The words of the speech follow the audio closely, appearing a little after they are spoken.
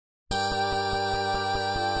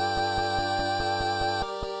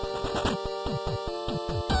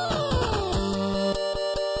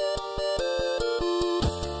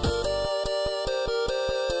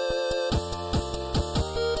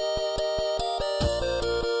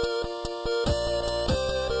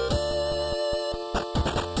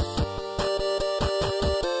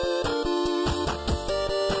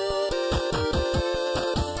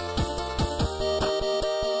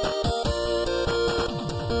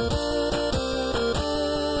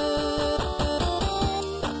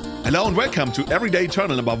Hello and welcome to Everyday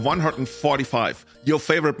Journal number 145, your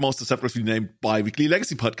favorite, most deceptively named bi-weekly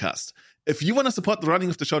legacy podcast. If you want to support the running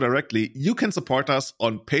of the show directly, you can support us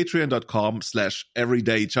on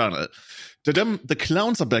patreon.com/everydayjournal. The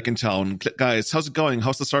clowns are back in town. Guys, how's it going?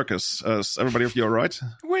 How's the circus? Is everybody of you all right?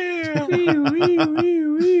 We're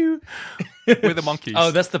the monkeys.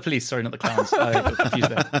 Oh, that's the police. Sorry, not the clowns. I got confused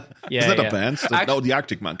there. Yeah, is that a band? The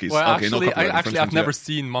Arctic Monkeys. Well, okay, I've never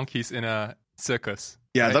seen monkeys in a circus.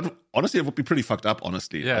 Yeah, right? that honestly, it would be pretty fucked up,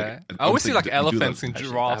 honestly. Yeah. I always see like elephants and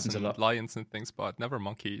giraffes and lions and things, but never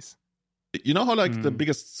monkeys. You know how the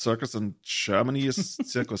biggest circus in Germany is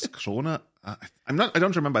Circus Krone? I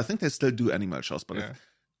don't remember. I think they still do animal shows, but yeah.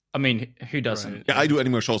 I mean, who doesn't? Right. Yeah, I do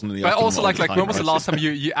animal shows in the But afternoon. also, when was the last time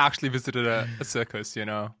you actually visited a circus?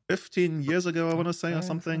 15 years ago, I want to say, or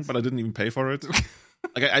something. But I didn't even pay for it.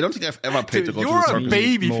 I don't think I've ever paid to go to the circus. You're a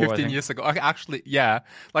baby 15 years ago. Actually, yeah.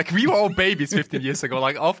 We were all babies 15 years ago.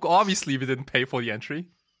 Obviously, we didn't pay for the entry.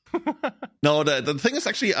 No, the thing is,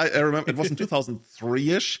 actually, I remember it was in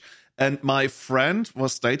 2003-ish, and my friend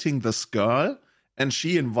was dating this girl, and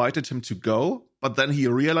she invited him to go. But then he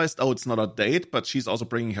realized, it's not a date, but she's also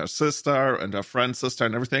bringing her sister and her friend's sister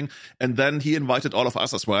and everything. And then he invited all of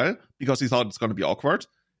us as well, because he thought it's going to be awkward.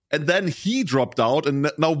 And then he dropped out,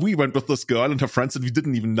 and now we went with this girl and her friends that we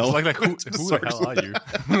didn't even know. Who the hell are you?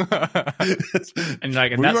 And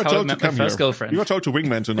that's how I met my first girlfriend. We were told to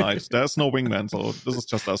wingman tonight. There's no wingman, so this is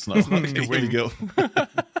just us now. Here we go.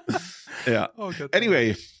 Yeah.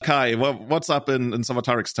 Anyway, Kai, what's up in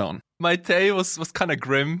Savatarix town? My day was kind of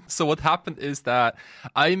grim. So what happened is that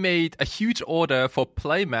I made a huge order for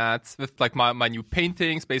playmats with my new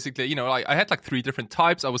paintings. Basically, I had 3 different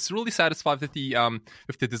types. I was really satisfied with the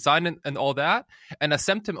design and all that, and I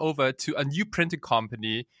sent them over to a new printing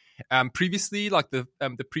company. Previously, the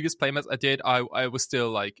previous playmats I did, I was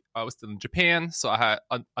still in Japan, so I had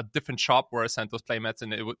a different shop where I sent those playmats,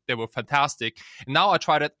 and they were fantastic. And now I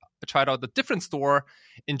tried out a different store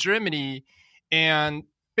in Germany, and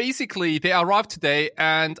basically they arrived today,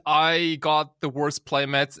 and I got the worst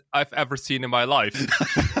playmats I've ever seen in my life.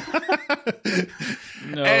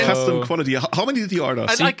 No. Custom quality. How many did you order?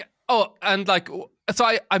 So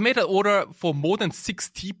I made an order for more than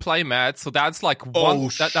 60 playmats. So that's that's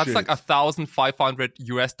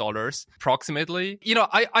 $1,500 approximately.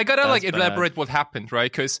 I gotta elaborate what happened,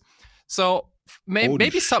 right? Because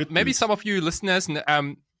maybe some of you listeners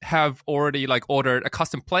have already ordered a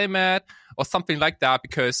custom playmat or something like that,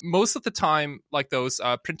 because most of the time those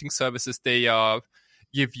printing services, they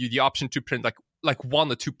give you the option to print like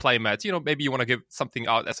 1 or 2 playmats. Maybe you want to give something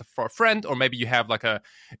out for a friend, or maybe you have a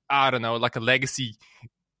legacy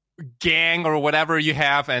gang or whatever you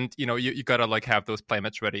have, and you gotta have those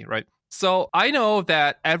playmats ready, right? So I know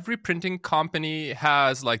that every printing company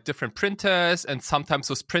has different printers, and sometimes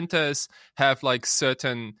those printers have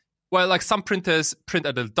certain, some printers print a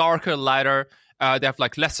little darker, lighter. They have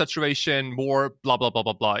less saturation, more blah blah blah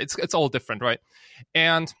blah blah. It's all different, right?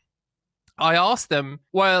 And I asked them,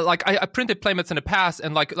 I printed playmats in the past,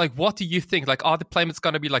 and what do you think? Are the playmats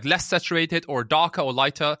going to be less saturated or darker or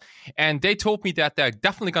lighter? And they told me that they're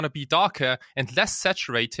definitely going to be darker and less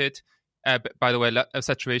saturated. By the way,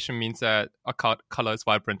 saturation means that a color is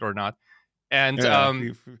vibrant or not. And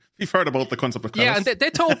we've heard about the concept of colors. Yeah, and they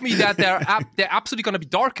told me that they're absolutely going to be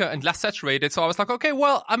darker and less saturated. So I was like, okay,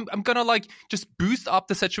 well, I'm gonna just boost up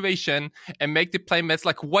the saturation and make the playmats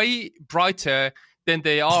way brighter than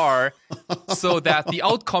they are, so that the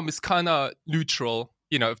outcome is kind of neutral,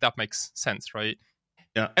 if that makes sense, right?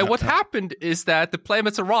 Yeah. And what happened is that the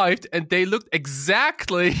playmats arrived, and they looked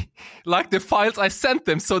exactly like the files I sent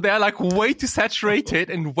them. So they're way too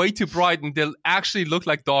saturated and way too bright, and they'll actually look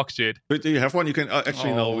like dog shit. But do you have one? You can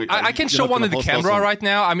actually know. I can show one in the camera right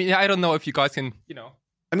now. I mean, I don't know if you guys can,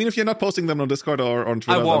 I mean, if you're not posting them on Discord or on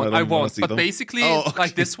Twitter, I won't. But them. Basically,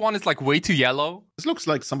 this one is way too yellow. This looks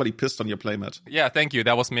like somebody pissed on your playmat. Yeah, thank you.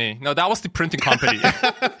 That was me. No, that was the printing company.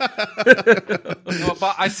 No,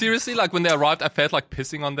 but I seriously, when they arrived, I felt like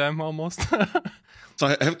pissing on them almost. So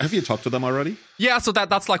have you talked to them already? Yeah, so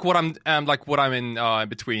that's what I'm in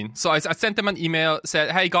between. So I sent them an email, said,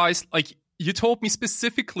 hey guys, you told me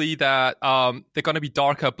specifically that they're gonna be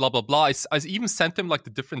darker, blah blah blah. I even sent them the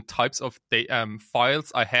different types of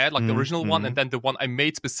files I had, the original one, and then the one I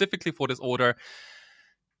made specifically for this order.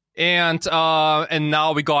 And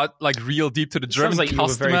now we got real deep to the German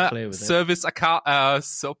customer service account,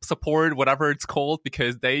 support, whatever it's called,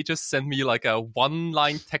 because they just sent me a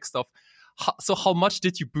 1-line text of, so how much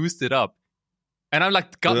did you boost it up? And I'm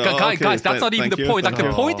like, guys, that's not even the point.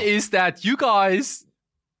 The point is that you guys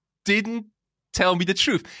didn't tell me the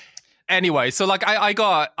truth. anyway, so like I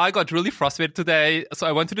got really frustrated today. So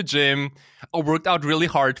I went to the gym. I worked out really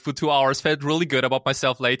hard for 2 hours. Felt really good about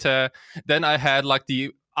myself later. Then I had like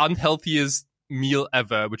the unhealthiest meal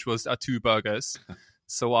ever, which was 2 burgers.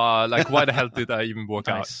 So like why the hell did I even work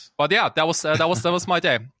out? But yeah, that was my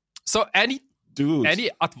day. So any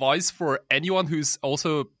advice for anyone who's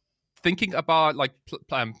also thinking about like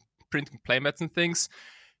printing playmats and things?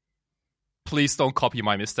 Please don't copy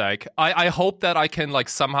my mistake. I hope that I can like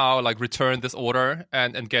somehow like return this order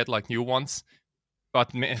and get like new ones.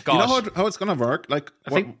 But gosh. You know how it's gonna work? Like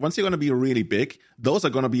once you're gonna be really big, those are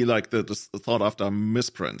gonna be like the thought after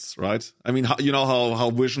misprints, right? I mean, you know how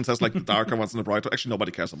Visions has like the darker ones and the brighter. Actually,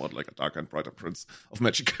 nobody cares about like a darker and brighter prints of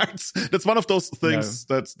Magic cards. That's one of those things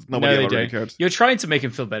that nobody ever really cared. You're trying to make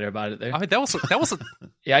him feel better about it, though. I mean, that was a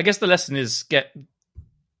yeah. I guess the lesson is get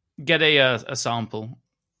a sample.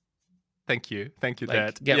 Thank you, like,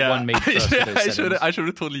 Dad. Get one made first. I should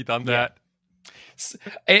have totally done that.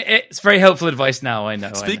 It's very helpful advice now. I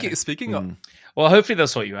know. Speaking of, well, hopefully they'll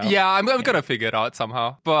sort you out. Yeah, I'm gonna figure it out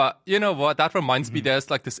somehow. But you know what? That reminds me. There's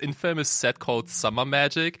like this infamous set called Summer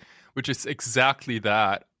Magic, which is exactly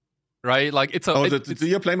that, right? Like it's a. Do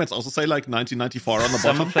your playmats also say like 1994 on the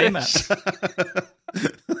Summer bottom? Playmats.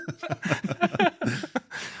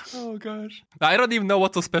 Oh gosh, I don't even know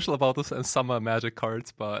what's so special about those Summer Magic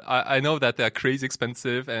cards, but I know that they're crazy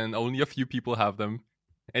expensive and only a few people have them.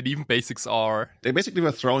 And even basics are. They basically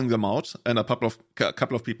were throwing them out, and a couple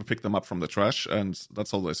of people picked them up from the trash, and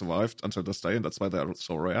that's how they survived until this day, and that's why they're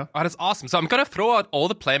so rare. Oh, that's awesome. So I'm gonna throw out all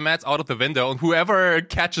the playmats out of the window, and whoever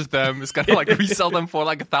catches them is gonna like resell them for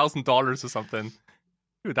like $1,000 or something.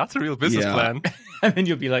 Dude, that's a real business plan. And then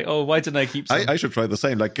you'll be like, "Oh, why didn't I keep some?" I should try the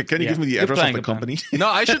same. Like, can you give me the address of the company? No,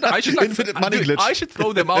 I should like, Infinite money glitch. I should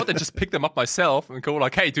throw them out and just pick them up myself and go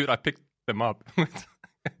like, "Hey, dude, I picked them up."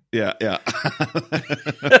 Yeah.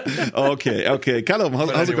 Okay. Callum,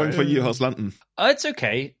 how's it going for you? How's London? It's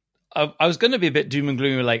okay. I was going to be a bit doom and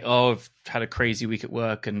gloomy, like, "Oh, I've had a crazy week at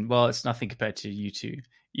work," and well, it's nothing compared to you two.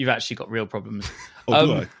 You've actually got real problems. Do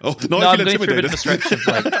I? Oh, no, I feel I'm going through a bit of a stretch of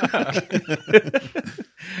like.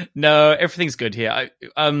 No, everything's good here.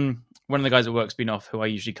 One of the guys at work's been off, who I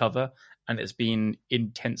usually cover, and it's been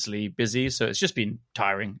intensely busy, so it's just been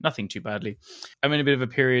tiring. Nothing too badly. I'm in a bit of a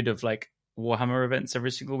period of like Warhammer events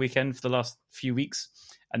every single weekend for the last few weeks,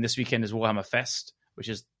 and this weekend is Warhammer Fest, which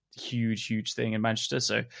is a huge thing in Manchester.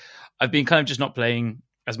 So I've been kind of just not playing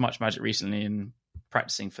as much Magic recently and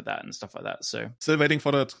practicing for that and stuff like that. So still waiting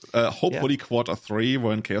for that hopefully Q3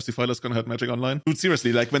 when Chaos Defiler is going to have Magic Online. Dude,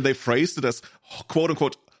 seriously, like when they phrased it as quote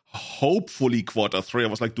unquote hopefully Q3, I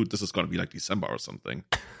was like, dude, this is going to be like December or something.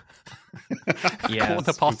 Yeah,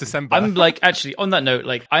 quarter past December. I'm like, actually, on that note,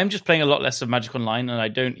 like I'm just playing a lot less of Magic Online, and I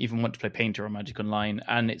don't even want to play Painter on Magic Online,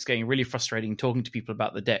 and it's getting really frustrating talking to people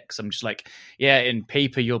about the decks. I'm just like, yeah, in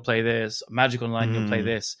paper you'll play this, Magic Online you'll play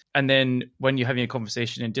this, and then when you're having a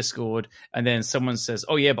conversation in Discord, and then someone says,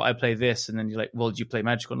 oh yeah, but I play this, and then you're like, well, do you play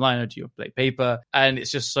Magic Online or do you play paper? And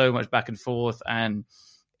it's just so much back and forth, and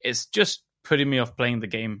it's just putting me off playing the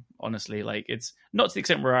game, honestly. Like, it's not to the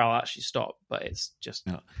extent where I'll actually stop, but it's just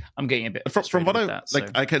I'm getting a bit from what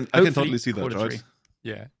I can totally see that, right? 3.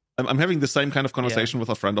 Yeah. I'm having the same kind of conversation with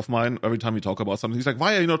a friend of mine every time we talk about something. He's like,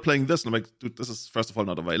 why are you not playing this? And I'm like, dude, this is first of all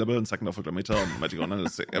not available, and second of all, Glamita on Magic Online.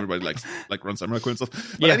 Everybody like runs Emrakul and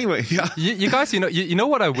stuff. But anyway, you guys, you know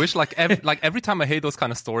what I wish? Like every time I hear those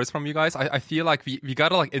kind of stories from you guys, I feel like we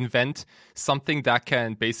gotta like invent something that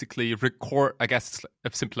can basically record. I guess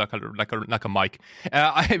it's simply like a mic.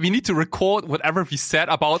 We need to record whatever we said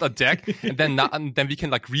about a deck, and then we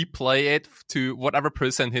can like replay it to whatever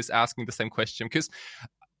person is asking the same question, because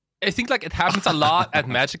I think like it happens a lot at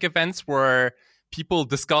Magic events where people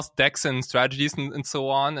discuss decks and strategies and so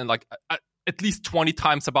on, and like at least 20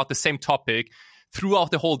 times about the same topic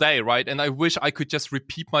throughout the whole day, right? And I wish I could just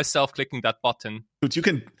repeat myself clicking that button. Dude, you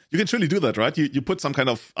can truly do that, right? You put some kind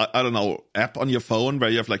of, I don't know, app on your phone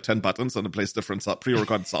where you have like 10 buttons and it plays different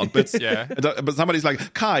pre-recorded sound bits. Yeah. But somebody's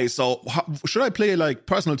like, Kai, so should I play like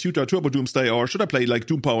Personal Tutor, Turbo Doomsday, or should I play like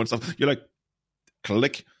Doom Power and stuff? You're like,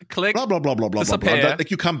 click, blah, blah, blah, blah, blah, blah, blah.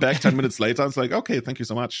 Like you come back 10 minutes later, it's like, okay, thank you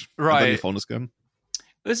so much. Right. And then your phone is gone.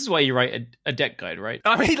 This is why you write a deck guide, right?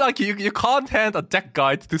 I mean, like, you can't hand a deck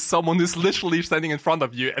guide to someone who's literally standing in front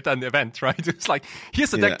of you at an event, right? It's like,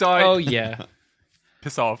 here's a deck guide. Oh, yeah.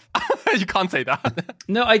 Piss off. You can't say that.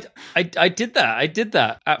 No, I did that. I did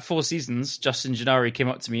that at Four Seasons. Justin Gennari came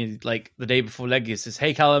up to me like the day before Legacy, says,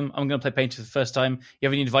 hey, Callum, I'm going to play Painter for the first time. You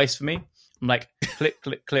have any advice for me? I'm like, click,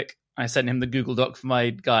 click, click. I sent him the Google Doc for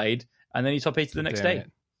my guide, and then he top 8 the next day.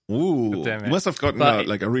 Ooh, you must have gotten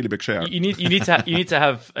like a really big share. You need to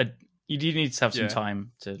have You do need to have some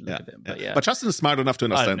time to look at it. But But Justin is smart enough to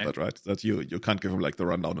understand that, right? That you can't give him like the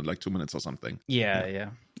rundown in like 2 minutes or something. Yeah.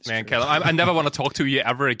 Man, Caleb, I never want to talk to you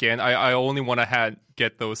ever again. I only want to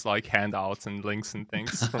get those like handouts and links and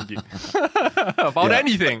things from you about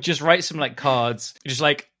anything. Just write some like cards. Just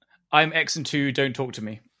like, I'm X and 2, don't talk to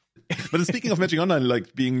me. But speaking of Magic Online,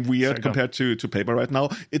 like being weird compared to paper right now,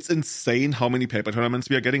 it's insane how many paper tournaments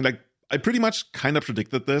we are getting. Like, I pretty much kind of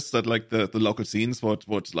predicted this, that like the local scenes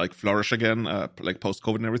would like flourish again, like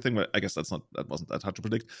post-COVID and everything. But I guess that wasn't that hard to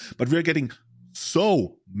predict. But we're getting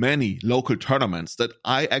so many local tournaments that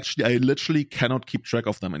I literally cannot keep track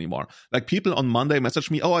of them anymore. Like people on Monday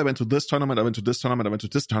message me, oh, I went to this tournament, I went to this tournament, I went to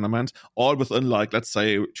this tournament, all within like, let's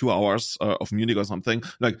say 2 hours of Munich or something.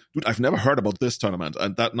 Like, dude, I've never heard about this tournament.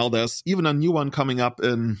 And that now there's even a new one coming up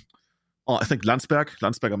in, I think Landsberg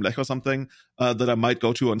am Lech or something, that I might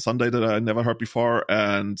go to on Sunday that I never heard before.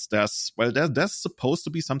 And there's supposed to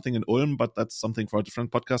be something in Ulm, but that's something for a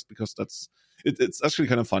different podcast because it's actually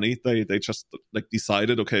kind of funny. They just like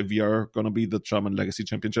decided, okay, we are going to be the German Legacy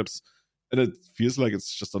Championships. And it feels like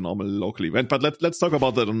it's just a normal local event. But let's talk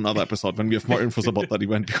about that in another episode when we have more info about that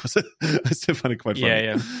event, because I still find it quite funny.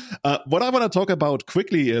 Yeah. What I want to talk about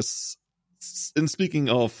quickly is, in speaking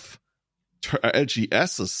of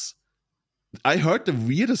LGSs, I heard the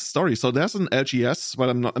weirdest story. So there's an LGS. Well,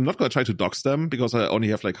 I'm not going to try to dox them because I only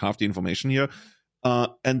have like half the information here.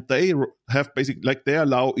 And they have basically like they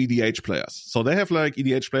allow EDH players. So they have like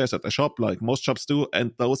EDH players at their shop, like most shops do,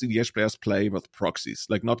 and those EDH players play with proxies,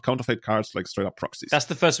 like not counterfeit cards, like straight up proxies. That's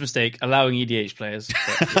the first mistake, allowing EDH players.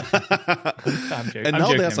 I'm joking. And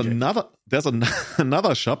now there's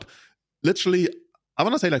another shop, literally, I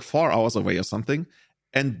want to say like 4 hours away or something.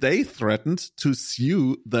 And they threatened to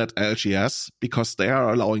sue that LGS because they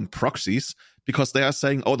are allowing proxies, because they are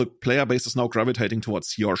saying, oh, the player base is now gravitating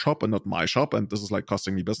towards your shop and not my shop, and this is like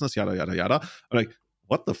costing me business, yada, yada, yada. I'm like,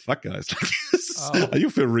 what the fuck, guys? Are you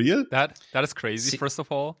for real? That is crazy, first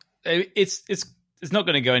of all. It's not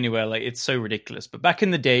going to go anywhere. Like, it's so ridiculous. But back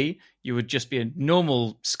in the day, you would just be a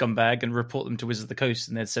normal scumbag and report them to Wizards of the Coast,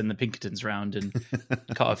 and they'd send the Pinkertons round and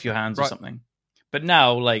cut off your hands or something. But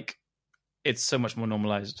now, like, it's so much more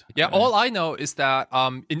normalized. Yeah, all I know is that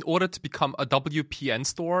in order to become a WPN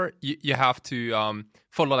store, you have to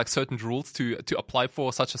follow like certain rules to apply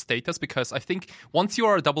for such a status. Because I think once you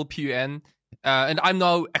are a WPN, and I'm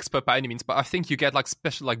no expert by any means, but I think you get like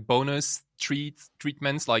special like bonus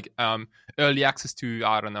treatments, like early access to,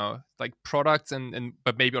 I don't know, like products and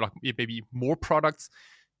but maybe more products,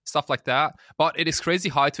 stuff like that. But it is crazy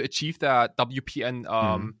hard to achieve that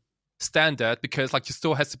WPN standard, because like your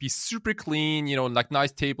store has to be super clean, you know, like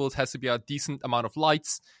nice tables, has to be a decent amount of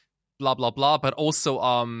lights, blah blah blah, but also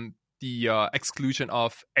the exclusion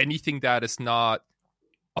of anything that is not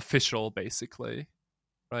official, basically,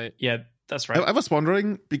 right? Yeah, that's right. I was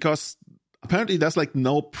wondering, because apparently there's like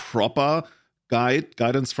no proper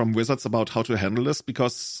guidance from Wizards about how to handle this,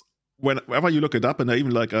 because whenever you look it up, and I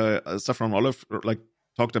even like Saffron Olive like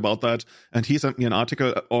talked about that, and he sent me an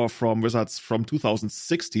article from Wizards from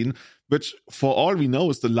 2016, which for all we know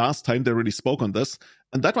is the last time they really spoke on this.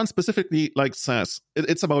 And that one specifically like says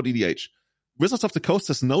it's about EDH. Wizards of the Coast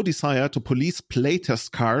has no desire to police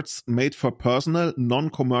playtest cards made for personal,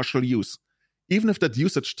 non-commercial use, even if that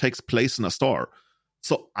usage takes place in a store.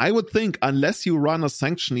 So I would think, unless you run a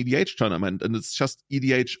sanctioned EDH tournament and it's just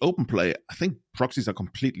EDH open play, I think proxies are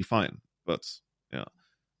completely fine. But yeah.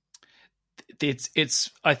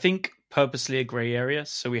 It's I think purposely a gray area.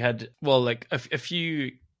 So we had like a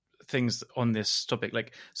few things on this topic.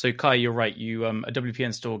 Like, so Kai, you're right. You a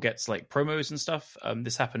WPN store gets like promos and stuff.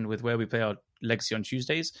 This happened with where we play our Legacy on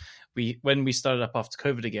Tuesdays. When we started up after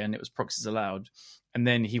COVID again, it was proxies allowed, and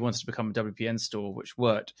then he wanted to become a WPN store, which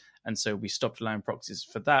worked, and so we stopped allowing proxies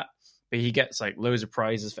for that. But he gets like loads of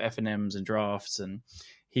prizes for FNMs and drafts, and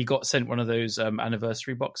he got sent one of those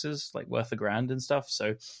anniversary boxes, like worth $1,000 and stuff.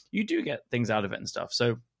 So you do get things out of it and stuff.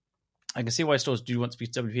 So I can see why stores do want to be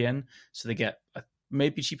WPN, so they get a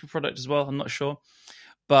maybe cheaper product as well. I'm not sure.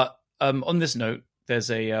 But on this note, there's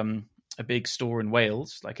a big store in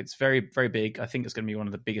Wales. Like, it's very, very big. I think it's going to be one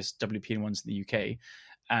of the biggest WPN ones in the UK.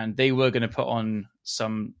 And they were going to put on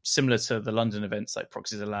some similar to the London events, like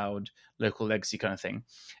Proxies Allowed, Local Legacy kind of thing.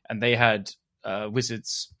 And they had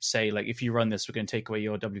Wizards say, like, if you run this, we're going to take away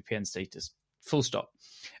your WPN status, full stop.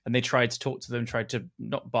 And they tried to talk to them, tried to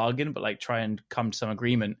not bargain, but like try and come to some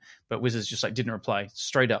agreement. But Wizards just like didn't reply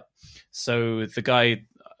straight up. So the guy,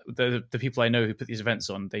 the people I know who put these events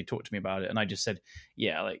on, they talked to me about it. And I just said,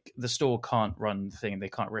 yeah, like the store can't run the thing and they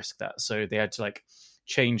can't risk that. So they had to like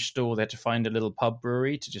change store. They had to find a little pub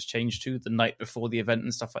brewery to just change to the night before the event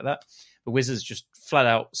and stuff like that. But Wizards just flat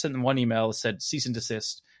out sent them one email, said cease and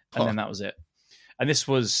desist, and then that was it. And this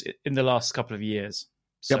was in the last couple of years.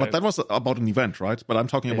 So, yeah, but that was about an event, right? But I'm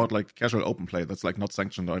talking about like casual open play that's like not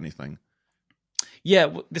sanctioned or anything.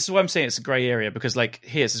 Yeah, this is why I'm saying it's a grey area, because like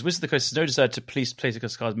here it says Wizards of the Coast has no desire to police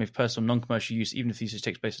playtest cards made for personal non-commercial use, even if the usage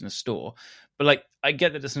takes place in a store. But like, I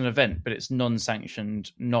get that it's an event, but it's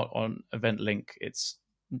non-sanctioned, not on event link. It's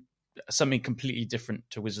something completely different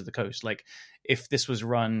to Wizards of the Coast. Like, if this was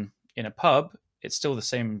run in a pub, it's still the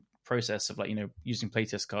same process of like, you know, using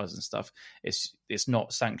playtest cards and stuff. It's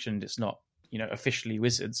not sanctioned. It's not, you know, officially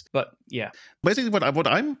Wizards. But yeah, basically what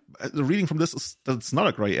I'm reading from this is that it's not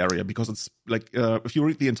a gray area, because it's like if you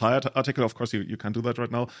read the entire article, of course you can't do that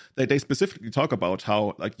right now, they specifically talk about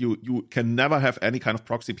how like you can never have any kind of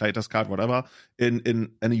proxy playtest card, whatever,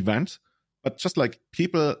 in an event, but just like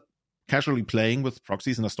people casually playing with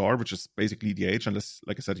proxies in a store, which is basically EDH, unless,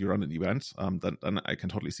 like I said, you run an event, then I can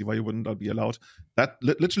totally see why you wouldn't be allowed. That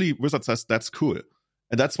literally Wizard says that's cool.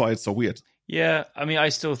 And that's why it's so weird. Yeah, I mean, I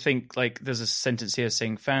still think like there's a sentence here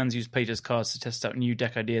saying fans use playtest cards to test out new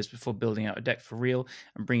deck ideas before building out a deck for real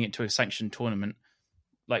and bring it to a sanctioned tournament.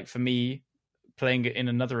 Like for me, playing it in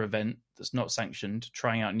another event that's not sanctioned,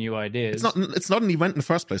 trying out new ideas. It's not an event in the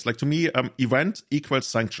first place. Like to me, event equals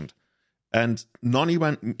sanctioned, and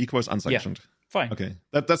non-event equals unsanctioned. Yeah, fine. Okay,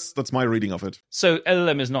 that's my reading of it. So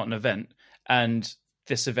LLM is not an event, and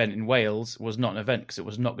this event in Wales was not an event because it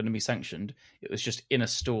was not going to be sanctioned. It was just in a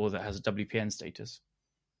store that has a WPN status.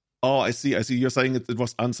 Oh, I see. You're saying it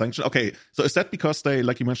was unsanctioned. Okay, so is that because they,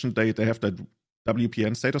 like you mentioned, they have that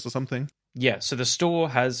WPN status or something? Yeah, so the store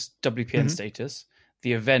has WPN status.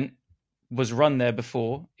 The event was run there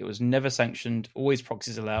before. It was never sanctioned, always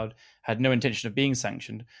proxies allowed, had no intention of being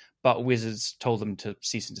sanctioned, but Wizards told them to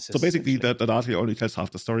cease and desist. So basically that article only tells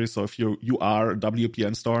half the story. So if you are a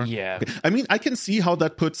WPN store. Yeah. Okay. I mean, I can see how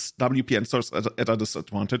that puts WPN stores at a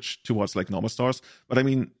disadvantage towards like normal stores. But I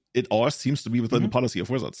mean, it all seems to be within the policy of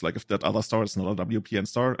Wizards. Like if that other store is not a WPN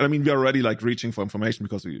store. I mean, we're already like reaching for information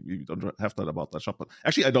because we don't have that about that shop. But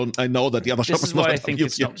actually, I know that the other shop is not a WPN. I think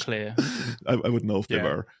it's not clear. I would know if they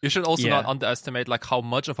were. You should also not underestimate like how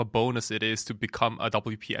much of a bonus it is to become a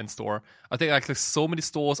WPN store. I think like so many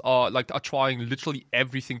stores are trying literally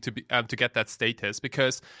everything to be to get that status,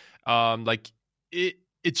 because like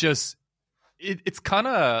it's kind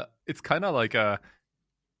of like an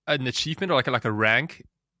achievement or like a rank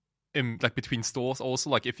in like between stores also,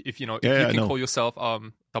 like if you know if you can call yourself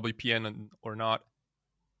WPN or not.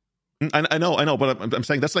 I know, but I'm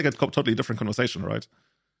saying that's like a totally different conversation, right?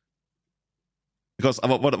 Because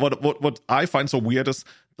what I find so weird is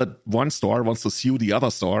that one store wants to sue the other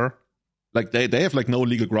store. Like they have like no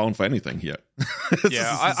legal ground for anything here.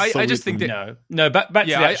 I just think that back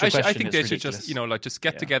to the actual question. I think they should ridiculous. just like just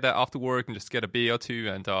get together after work and just get a beer or two,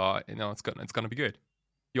 and it's gonna be good.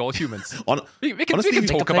 You're all humans. We can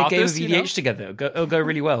talk about this. Game of EDH together. It'll go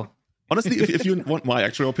really well. Honestly, if you want my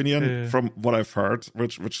actual opinion, from what I've heard,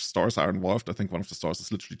 which stores are involved, I think one of the stores is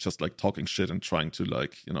literally just like talking shit and trying to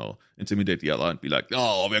like, you know, intimidate the other and be like,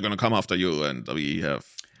 oh, we're going to come after you. And we have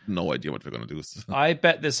no idea what we're going to do. I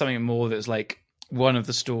bet there's something more that's like one of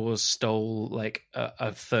the stores stole like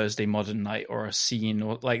a Thursday Modern Night or a scene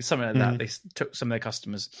or like something like that. They took some of their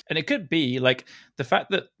customers. And it could be like the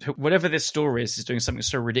fact that whatever this store is doing something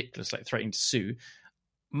so ridiculous, like threatening to sue.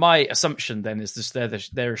 My assumption then is this: they're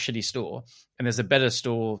a shitty store, and there's a better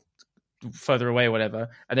store further away, or whatever,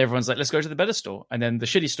 and everyone's like, "Let's go to the better store." And then the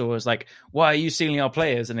shitty store is like, "Why are you stealing our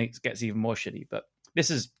players?" And it gets even more shitty. But this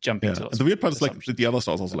is jumping to. And the weird part is like the other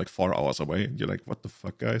store is also like 4 hours away, and you're like, "What the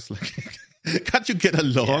fuck, guys? Like, can't you get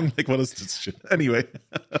along? Yeah. Like, what is this shit?" Anyway,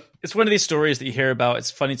 it's one of these stories that you hear about. It's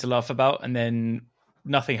funny to laugh about, and then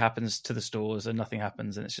nothing happens to the stores, and nothing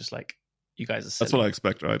happens, and it's just like. You guys are silly. That's what I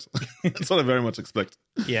expect, right? That's what I very much expect.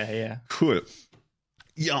 Yeah. Cool.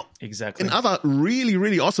 Yeah. Exactly. In other really,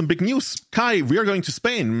 really awesome big news, Kai, we are going to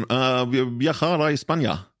Spain. Viajar a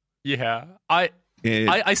España. Yeah. I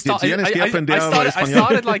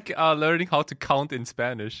started like learning how to count in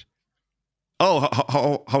Spanish.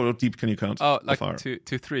 Oh, how deep can you count? Oh, like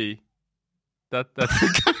to 3. That's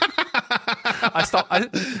I stopped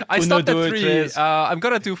at 3. I'm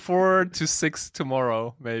gonna do 4 to 6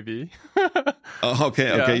 tomorrow, maybe.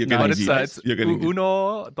 Okay. You're getting deep. You're getting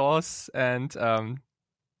uno, dos, and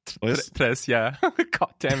tres. Yeah.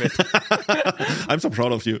 God damn it. I'm so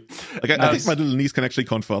proud of you. Like, I think my little niece can actually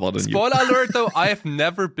count further than you. Spoiler alert, though, I have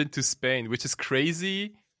never been to Spain, which is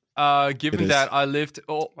crazy. Given that I lived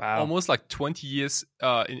almost like 20 years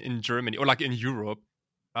in Germany or like in Europe.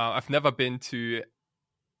 I've never been to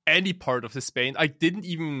any part of the Spain. I didn't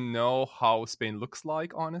even know how Spain looks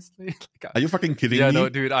like, honestly. Are you fucking kidding me? Yeah, no,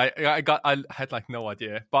 dude. I had like no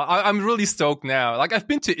idea, but I'm really stoked now. Like I've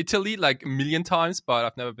been to Italy like a million times, but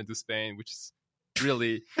I've never been to Spain, which is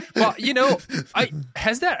really. But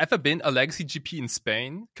has there ever been a Legacy GP in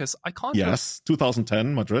Spain? Because I can't. Yes,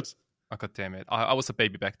 2010 Madrid. Oh, God damn it. I was a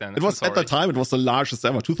baby back then. It was at the time, it was the largest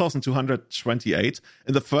ever, 2,228.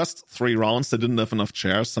 In the first 3 rounds, they didn't have enough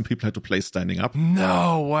chairs. Some people had to play standing up.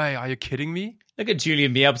 No way. Are you kidding me? Look at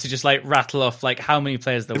Julian be able to just like rattle off like how many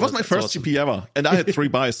players there was. It was my first GP ever. And I had 3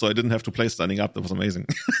 buys, so I didn't have to play standing up. That was amazing.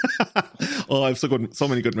 Oh, I have so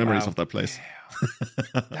many good memories of that place.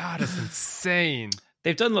 That is insane.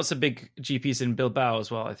 They've done lots of big GPs in Bilbao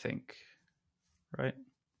as well, I think. Right?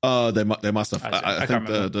 They must have. I think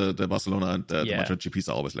remember. the Barcelona and the Madrid GPs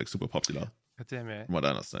are always like super popular. God damn it. From what I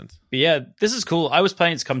understand. But yeah, this is cool. I was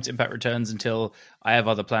planning to come to Impact Returns until I have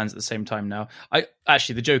other plans at the same time now.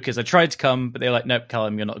 The joke is I tried to come, but they're like, nope,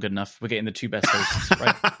 Callum, you're not good enough. We're getting the 2 best hosts,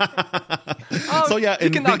 right? So yeah, you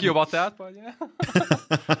can argue about that, but yeah.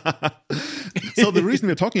 So the reason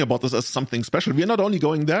we're talking about this is something special. We're not only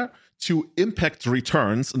going there to Impact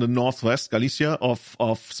Returns in the northwest Galicia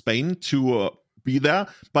of Spain to be there,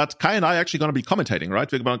 but Kai and I are actually going to be commentating,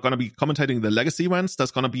 right? We're going to be commentating the Legacy events. There's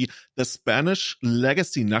going to be the Spanish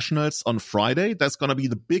Legacy Nationals on Friday. There's going to be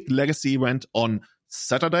the big Legacy event on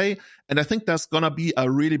Saturday. And I think there's going to be a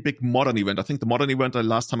really big Modern event. I think the Modern event,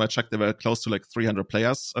 last time I checked, they were close to like 300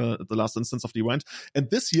 players at the last instance of the event. And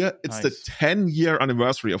this year, it's the 10-year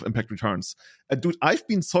anniversary of Impact Returns. And dude, I've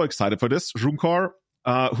been so excited for this. Rumkor,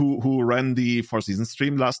 who ran the 4 Seasons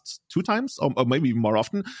stream last 2 times, or maybe even more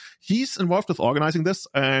often. He's involved with organizing this.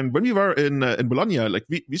 And when we were in Bologna, like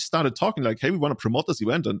we started talking like, hey, we want to promote this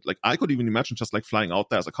event. And like, I could even imagine just like flying out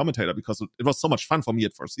there as a commentator because it was so much fun for me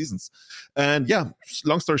at 4 Seasons. And yeah,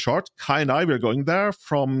 long story short, Kai and I, we're going there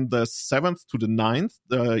from the 7th to the 9th.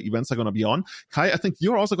 The events are going to be on. Kai, I think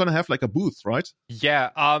you're also going to have like a booth, right?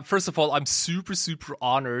 Yeah. First of all, I'm super, super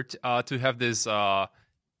honored to have this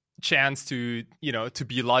chance to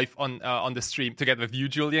be live on the stream together with you,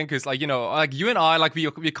 Julian, because like you and I, like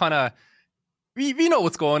we kind of we know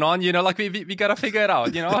what's going on, like we gotta figure it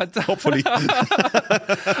out, Hopefully.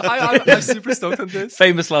 I'm super stoked on this.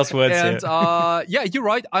 Famous last words. And yeah, you're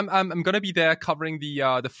right. I'm gonna be there covering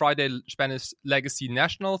the Friday Spanish Legacy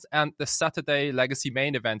Nationals and the Saturday Legacy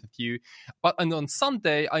main event with you. But on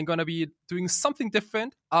Sunday, I'm gonna be doing something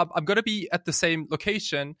different. I'm gonna be at the same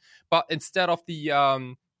location, but instead of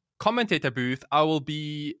the commentator booth, I will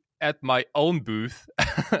be at my own booth,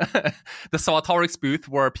 the Salvatorix booth,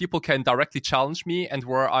 where people can directly challenge me and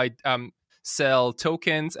where I sell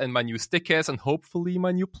tokens and my new stickers and hopefully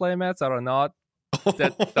my new playmats. I don't know.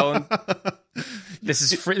 That don't. This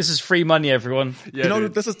is free money, everyone. Yeah,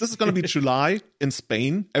 this is going to be July in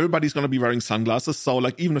Spain. Everybody's going to be wearing sunglasses. So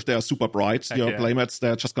like, even if they are super bright, your playmats,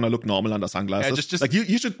 they're just going to look normal under sunglasses. Yeah, just like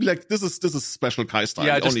you should be like, this is special Kai style.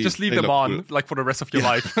 Yeah, just leave them on cool. Like for the rest of your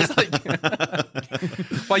life.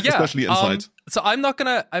 But yeah, especially inside. So I'm not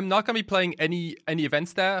gonna be playing any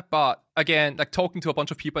events there. But again, like talking to a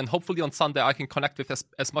bunch of people, and hopefully on Sunday I can connect with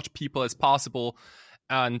as much people as possible.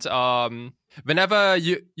 And whenever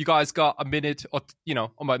you guys got a minute or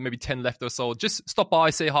or maybe 10 left or so, just stop by,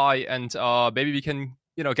 say hi, and maybe we can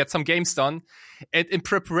get some games done. And in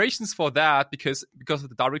preparations for that, because of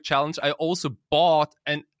the direct challenge, I also bought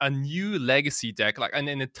a new legacy deck, like an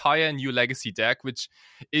entire new legacy deck, which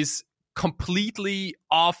is completely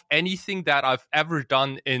off anything that I've ever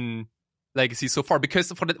done in Legacy so far, because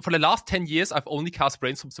for the last 10 years I've only cast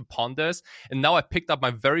Brainstorms and Ponders, and now I picked up my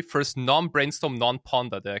very first non-Brainstorm,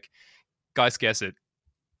 non-Ponder deck. Guys, guess it.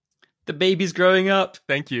 The baby's growing up.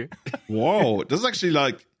 Thank you. Whoa, this is actually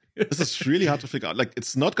like, this is really hard to figure out. Like,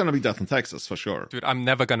 it's not gonna be Death in Texas for sure. Dude, I'm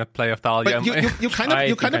never gonna play Thalia. You kind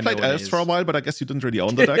of played Elves for a while, but I guess you didn't really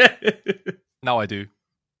own the deck. Now I do.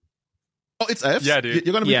 Oh, it's elves? Yeah, dude.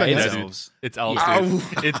 You're going to be playing elves. It's elves,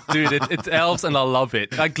 dude. It's elves, and I love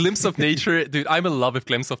it. Like, Glimpse of Nature, dude, I'm in love with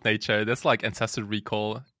Glimpse of Nature. That's like Ancestral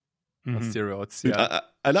Recall on steroids. Yeah.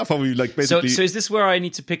 I love how we, like, basically... So is this where I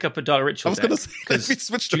need to pick up a Dark Ritual deck? I was going to say, we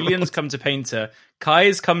switched Julian's come to Painter,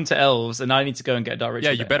 Kai's come to Elves, and I need to go and get a Dark Ritual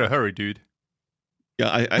deck. Yeah, you better hurry, dude.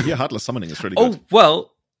 Yeah, I hear Heartless Summoning is really good. Oh, well...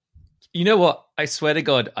 You know what? I swear to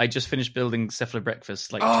God, I just finished building Cephala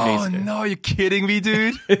Breakfast like 2 days ago. Oh no, you're kidding me,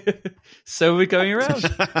 dude. So we're going around.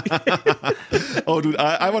 Oh, dude,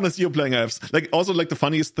 I want to see you playing elves. Like, also, like, the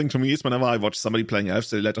funniest thing to me is whenever I watch somebody playing elves,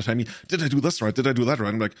 they later tell me, did I do this right? Did I do that right?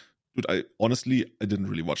 I'm like, dude, I didn't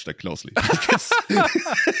really watch that closely.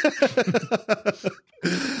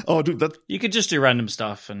 Oh, dude, you could just do random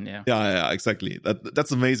stuff and yeah, exactly.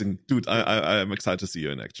 That's amazing, dude. I am excited to see you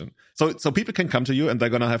in action. So people can come to you, and they're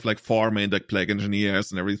gonna have like 4 main deck plague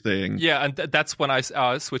engineers and everything. Yeah, and that's when I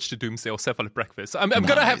switched to Doomsday or Cephala Breakfast. I'm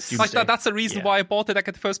gonna have Doomsday. Like that's the reason why I bought the deck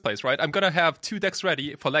in the first place, right? I'm gonna have 2 decks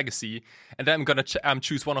ready for Legacy, and then I'm gonna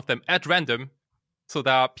choose one of them at random, so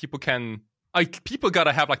that people can. People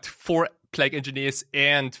gotta have like 4 plague engineers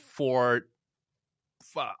and 4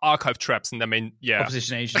 archive traps in their main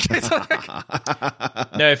opposition agent.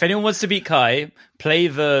 No, if anyone wants to beat Kai, play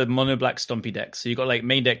the mono black stompy deck. So you got like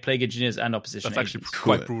main deck plague engineers and opposition. That's agents. Actually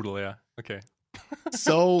quite brutal. Yeah. Okay.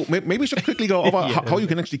 So maybe we should quickly go over how you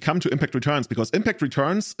can actually come to Impact Returns, because Impact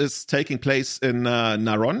Returns is taking place in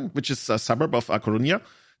Narón, which is a suburb of A Coruña.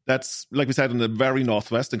 That's, like we said, in the very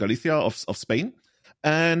northwest in Galicia of Spain.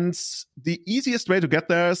 And the easiest way to get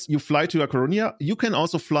there is you fly to A Coruña. You can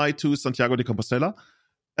also fly to Santiago de Compostela.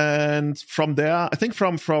 And from there, I think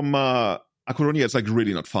from A Coruña, it's like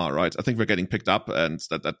really not far, right? I think we're getting picked up, and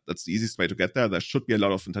that's the easiest way to get there. There should be a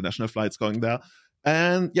lot of international flights going there.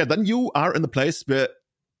 And yeah, then you are in the place where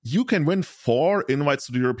you can win 4 invites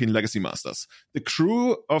to the European Legacy Masters. The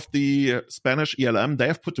crew of the Spanish ELM, they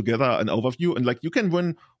have put together an overview, and like you can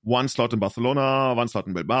win 1 slot in Barcelona, 1 slot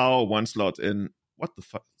in Bilbao, 1 slot in what the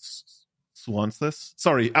fuck? Swans this?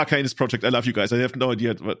 Sorry, Arcanist Project. I love you guys. I have no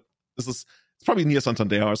idea what this is. It's probably near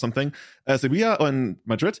Santander or something. Sevilla and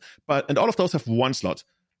Madrid, and all of those have 1 slot.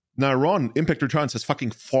 Narón Impact Returns has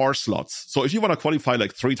fucking 4 slots. So if you want to qualify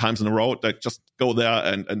like 3 times in a row, like just go there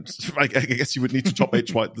and I guess you would need to top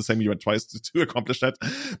 8 the same event twice to accomplish that.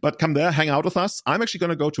 But come there, hang out with us. I'm actually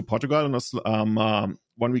going to go to Portugal on a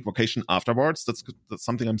 1-week vacation afterwards. That's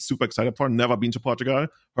something I'm super excited for. Never been to Portugal.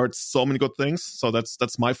 Heard so many good things. So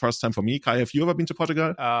that's my first time for me. Kai, have you ever been to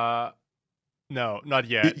Portugal? No, not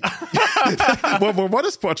yet. well, what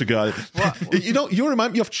is Portugal? You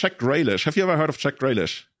remind me of Czech Grealish. Have you ever heard of Czech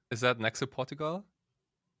Grealish? Is that next to Portugal?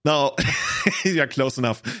 No, yeah, close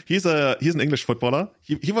enough. He's an English footballer.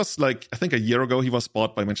 He was like, I think a year ago, he was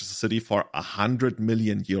bought by Manchester City for 100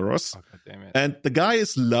 million euros. Oh, God damn it. And the guy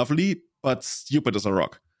is lovely, but stupid as a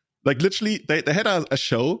rock. Like literally, they had a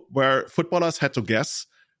show where footballers had to guess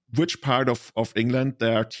which part of England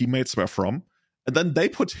their teammates were from. And then they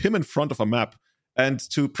put him in front of a map. And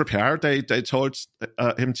to prepare, they told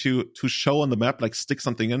him to show on the map, like stick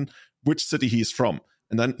something in, which city he's from.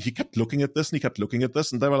 And then he kept looking at this and he kept looking at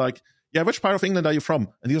this. And they were like, yeah, which part of England are you from?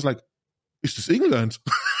 And he was like, is this England?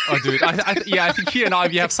 Oh, dude. I think he and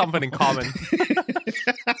we have something in common.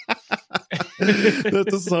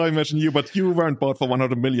 This is how I imagine you. But you weren't bought for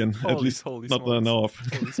 100 million. At least holy not that I know of.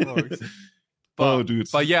 Holy smokes. Oh, dude.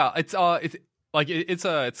 But yeah,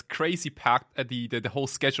 it's crazy packed at the whole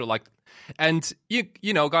schedule, like, and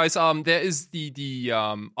you know guys, there is the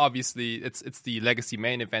obviously it's the Legacy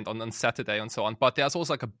main event on Saturday and so on, but there's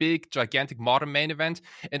also like a big gigantic modern main event,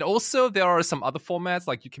 and also there are some other formats,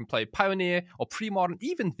 like you can play Pioneer or pre-modern,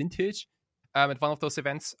 even Vintage at one of those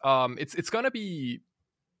events. It's gonna be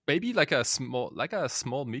maybe like a small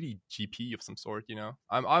mini GP of some sort, you know.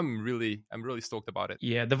 I'm really stoked about it.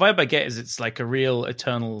 Yeah, the vibe I get is it's like a real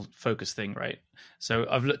eternal focus thing, right? So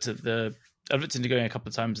I've looked into going a couple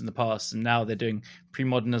of times in the past, and now they're doing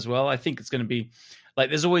pre-modern as well. I think it's going to be like,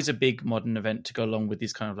 there's always a big modern event to go along with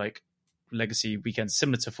these kind of like Legacy weekends,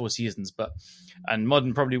 similar to Four Seasons, and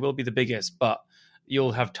modern probably will be the biggest, but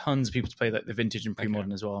you'll have tons of people to play like the Vintage and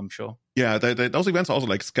pre-modern as well, I'm sure. Yeah, those events are also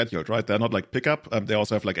like scheduled, right? They're not like pickup. They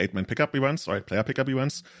also have like 8-man pickup events, right? Player pickup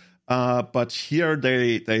events. But here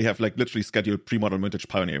they have like literally scheduled pre-modern, Vintage,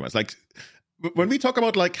 Pioneer events. Like when we talk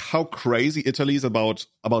about like how crazy Italy is about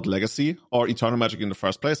Legacy or Eternal Magic in the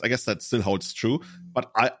first place, I guess that still holds true.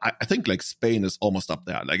 But I think like Spain is almost up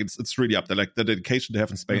there. Like it's really up there. Like the dedication they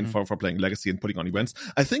have in Spain for playing Legacy and putting on events.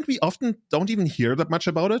 I think we often don't even hear that much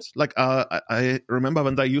about it. Like I remember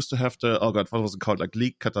when they used to have what was it called? Like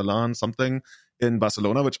League Catalan something in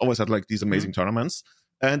Barcelona, which always had like these amazing tournaments.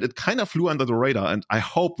 And it kind of flew under the radar. And I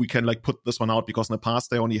hope we can like put this one out, because in the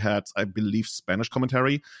past they only had, I believe, Spanish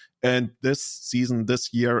commentary. And this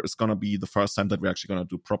year is going to be the first time that we're actually going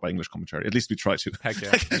to do proper English commentary. At least we try to. Heck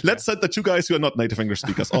yeah. Let's send the 2 guys who are not native English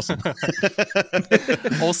speakers. Awesome.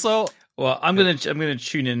 Also, well, I'm gonna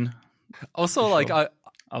tune in. Also, like sure.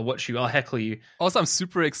 I'll watch you. I'll heckle you. Also, I'm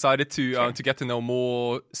super excited to get to know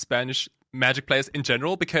more Spanish Magic players in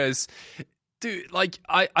general, because Dude, like,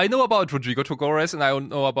 I know about Rodrigo Togores, and I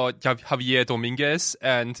know about Javier Dominguez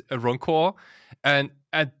and Roncor, and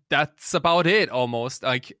that's about it almost.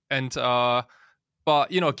 Like, and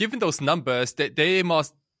but you know, given those numbers, they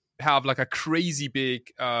must have like a crazy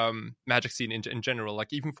big Magic scene in general,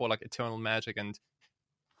 like even for like Eternal Magic. And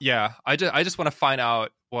yeah, I just want to find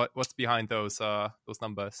out what's behind those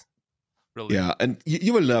numbers. Really. Yeah, and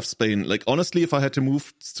you will love Spain. Like, honestly, if I had to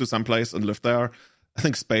move to some place and live there, I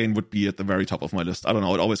think Spain would be at the very top of my list. I don't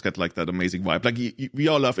know. I'd always get like that amazing vibe. Like we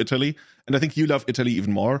all love Italy, and I think you love Italy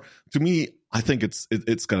even more. To me, I think it's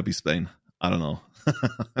gonna be Spain. I don't know.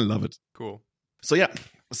 I love it. Cool. So yeah,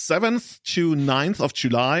 7th to 9th of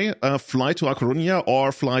July, fly to A Coruña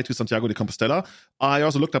or fly to Santiago de Compostela. I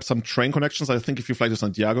also looked up some train connections. I think if you fly to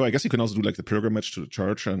Santiago, I guess you can also do like the pilgrimage to the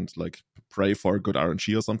church and like pray for good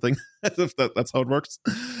RNG or something. If that's how it works.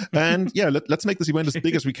 And yeah, let's make this event as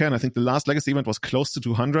big as we can. I think the last Legacy event was close to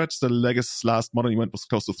 200. The last Modern event was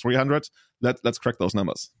close to 300. Let's crack those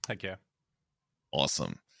numbers. Heck yeah.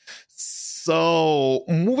 Awesome. So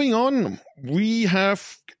moving on, we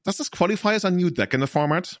have, does this qualify as a new deck in the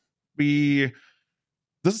format? This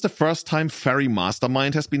is the first time Faerie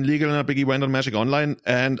Mastermind has been legal in a big event on Magic Online,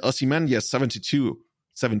 and Ozymandias 17-2.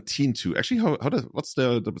 Actually, what's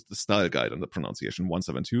the style guide on the pronunciation?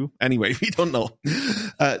 172. Anyway, we don't know.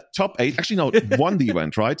 Top 8 actually no won the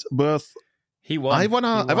event, right? With he won. I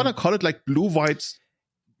wanna call it like blue-white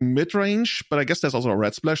mid-range, but I guess there's also a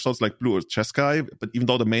red splash, so it's like blue or Cheskai. But even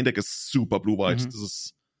though the main deck is super blue-white, this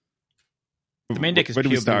is the main deck is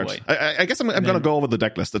pure blue-white. I guess I'm gonna go over the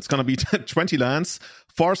deck list. It's gonna be 20 lands,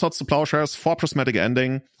 4 Swords to Plowshares, 4 Prismatic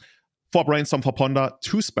Ending, 4 Brainstorm for Ponder,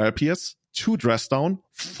 2 Spell Pierce, 2 Dress Down,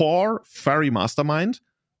 4 Faerie Mastermind,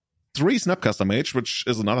 3 Snapcaster Mage, which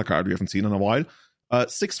is another card we haven't seen in a while,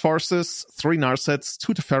 6 Forces, 3 Narsets,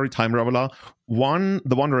 2 Teferi Time Reveler, 1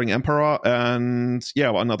 The Wandering Emperor, and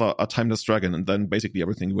another a Timeless Dragon, and then basically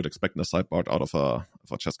everything you would expect in a sideboard out of a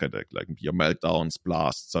Cheskai deck, like your Meltdowns,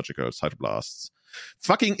 Blasts, Surgicals, Hydroblasts.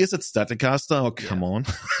 Fucking is it Staticaster? Oh, come on.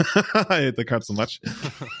 I hate the card so much.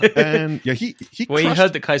 And yeah, he well, you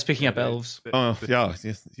heard that Kai's picking up elves. Oh, yeah,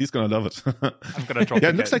 he's gonna love it. I'm gonna drop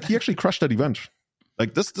it looks like he actually crushed that event.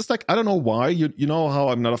 Like this like, I don't know why. You know how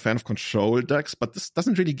I'm not a fan of control decks, but this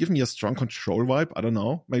doesn't really give me a strong control vibe. I don't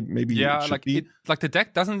know. Maybe yeah, it should like be. Like the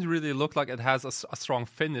deck doesn't really look like it has a strong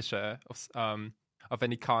finisher of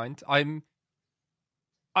any kind. I'm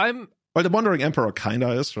Well, the Wandering Emperor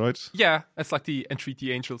kinda is, right? Yeah, it's like the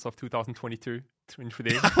Entreaty Angels of 2022.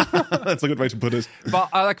 That's a good way to put it.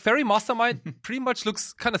 But like Faerie Mastermind pretty much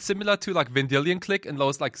looks kind of similar to like Vendilion Click and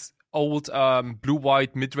those like old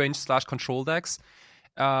blue-white mid-range / control decks.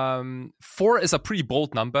 4 is a pretty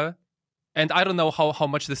bold number, and I don't know how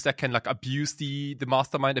much this deck can like abuse the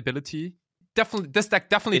Mastermind ability. Definitely, this deck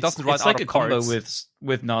definitely doesn't run out of cards. It's like a combo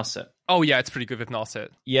with Narset. Oh yeah, it's pretty good with Narset.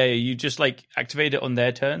 Yeah, you just like activate it on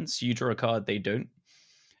their turns. You draw a card, they don't,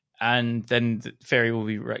 and then the Faerie will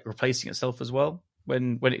be replacing itself as well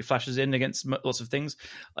when it flashes in against lots of things.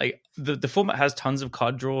 Like the format has tons of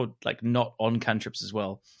card draw, like not on cantrips as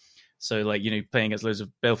well. So like, you know, playing against loads of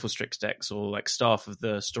Baleful Strix decks, or like Staff of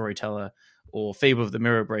the Storyteller, or Fable of the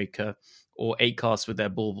Mirror Breaker, or 8 casts with their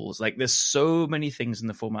Bulbuls. Like there's so many things in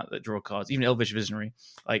the format that draw cards, even Elvish Visionary.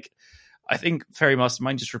 Like I think Faerie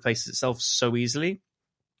Mastermind just replaces itself so easily.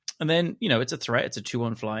 And then, you know, it's a threat. It's a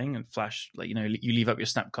 2-1 flying and flash. Like, you know, you leave up your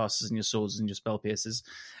Snapcasters and your Swords and your Spell Pierces.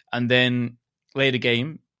 And then later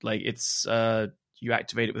game, like it's you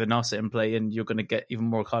activate it with a Narset in play, and you're going to get even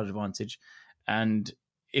more card advantage. And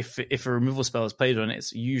if a removal spell is played on it,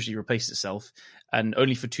 it's usually replaces itself, and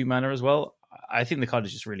only for 2 mana as well. I think the card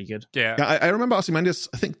is just really good. Yeah, I remember Ozymandias,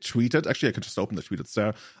 I think, tweeted. Actually, I could just open the tweet. It's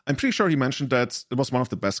there. I'm pretty sure he mentioned that it was one of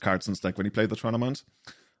the best cards in his deck when he played the tournament.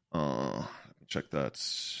 Let me check that.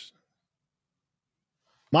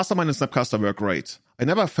 Mastermind and Snapcaster were great. I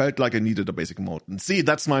never felt like I needed a Basic Mountain. See,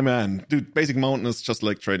 that's my man. Dude, Basic Mountain is just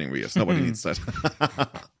like Trading Rears. Nobody needs that.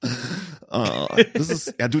 This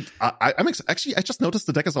is, yeah, dude, actually, I just noticed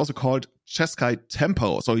the deck is also called Cheskai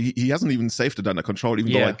Tempo. So he hasn't even saved it under control,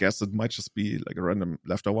 even though I guess it might just be like a random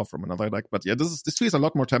leftover from another deck. But yeah, this feels a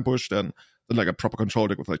lot more tempo-ish than like a proper control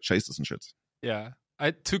deck with like chases and shit. Yeah. I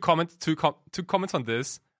had two comments on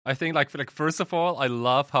this. I think like first of all, I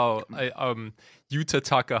love how Yuta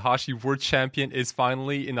Takahashi World Champion is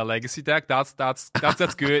finally in a legacy deck. That's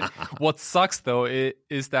good. What sucks though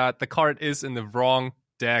is that the card is in the wrong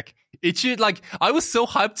deck. It should, like, I was so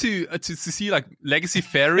hyped to see like legacy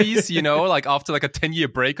fairies, you know, like after like a 10-year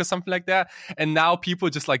break or something like that, and now people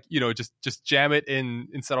just like, you know, just jam it in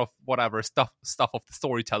instead of whatever stuff of the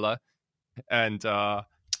Storyteller, and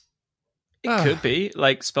it could be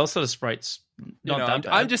like Spellstutter Sprites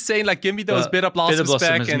I'm just saying, like, give me those Bitter Blossom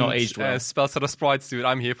spec and Spellstutter Sprites, dude.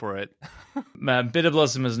 I'm here for it. Man, Bitter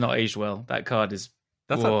Blossom has not aged well. That card is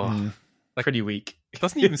pretty weak. It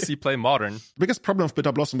doesn't even see play modern. The biggest problem of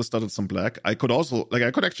Bitter Blossom is that it's in black. I could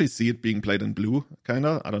actually see it being played in blue, kind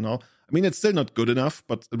of. I don't know. I mean, it's still not good enough,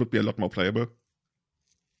 but it would be a lot more playable.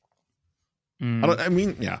 I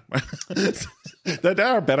mean, yeah. there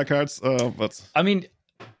are better cards, but... I mean,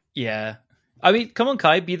 yeah. I mean, come on,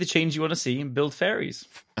 Kai, be the change you want to see and build fairies.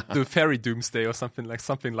 Do Fairy Doomsday or something like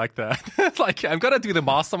that. Like, I'm gonna do the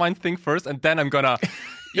Mastermind thing first, and then I'm gonna,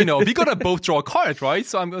 we're gonna both draw a card, right?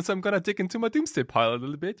 So I'm gonna dig into my Doomsday pile a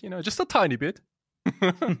little bit, just a tiny bit.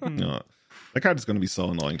 No. That card is going to be so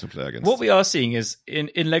annoying to play against. What we are seeing is, in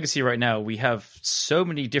Legacy right now, we have so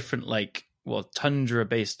many different,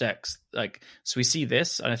 Tundra-based decks. So we see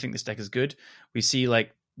this, and I think this deck is good. We see,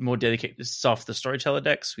 more dedicated stuff, the Storyteller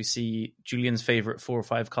decks. We see Julian's favorite 4 or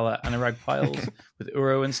 5 color Anurag piles with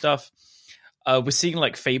Uro and stuff. We're seeing,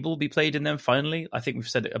 Fable be played in them, finally. I think we've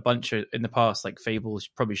said it a bunch in the past, Fable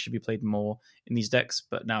probably should be played more in these decks,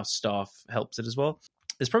 but now Staff helps it as well.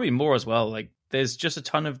 There's probably more as well. There's just a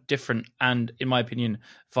ton of different and, in my opinion,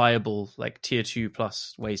 viable tier 2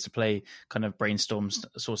 plus ways to play kind of brainstorms,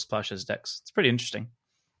 Source Splashes decks. It's pretty interesting.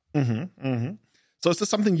 So is this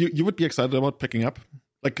something you would be excited about picking up?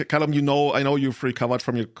 Callum, I know you've recovered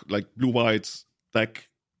from your blue-white deck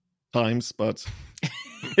times, but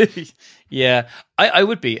yeah, I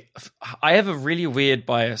would be. I have a really weird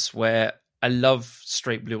bias where I love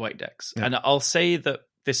straight blue-white decks, and I'll say that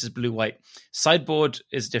this is blue-white. Sideboard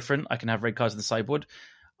is different. I can have red cards in the sideboard.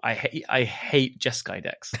 I hate Jeskai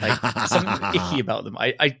decks. Something icky about them.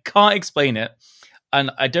 I can't explain it,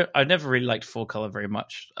 and I never really liked 4-color very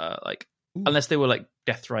much. Unless they were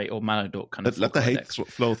Deathrite or Mana Dork kind of. Let the hate decks.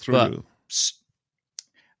 Flow through.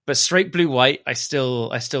 But straight blue-white, I still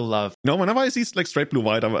love. Whenever I see straight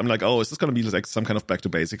blue-white, I'm like, oh, is this going to be some kind of back to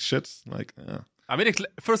basics shit? I mean,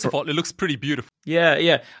 first of all, it looks pretty beautiful.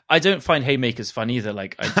 Yeah. I don't find Haymakers fun either.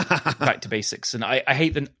 Back to basics, and I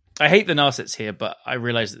hate the Narsets here, but I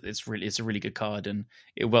realize that it's a really good card and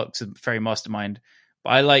it works with Faerie Mastermind. But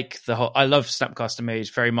I I love Snapcaster Mage,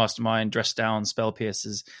 Faerie Mastermind, Dress Down, Spell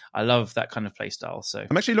Pierces. I love that kind of playstyle. So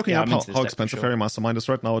I'm actually looking up how expensive Faerie Mastermind is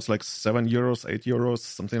right now. It's €7, €8,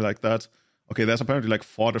 something like that. Okay, there's apparently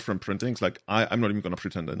 4 different printings. I'm not even going to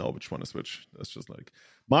pretend I know which one is which. That's just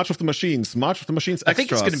March of the Machines extras. I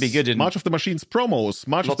think it's going to be good in March of the Machines promos,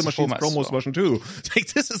 March of the Machines promos version 2.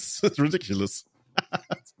 This is ridiculous.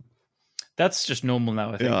 That's just normal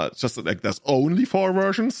now, I think. Yeah, it's just there's only 4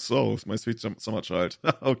 versions. So my sweet summer child.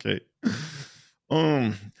 Okay.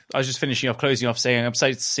 I was just closing off saying I'm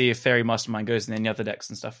excited to see if Faerie Mastermind goes in any other decks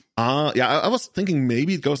and stuff. Yeah, I was thinking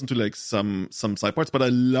maybe it goes into some sideboards, but I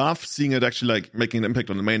love seeing it actually making an impact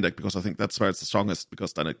on the main deck because I think that's where it's the strongest,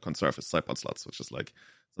 because then it can serve as sideboard slots, which is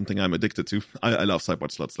something I'm addicted to. I love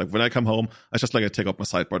sideboard slots. When I come home, I just I take out my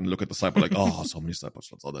sideboard and look at the sideboard oh, so many sideboard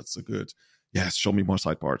slots. Oh, that's so good. Yes, show me more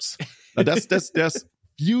sideboards. There's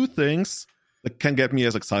few things that can get me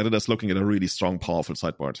as excited as looking at a really strong, powerful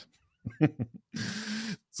sideboard.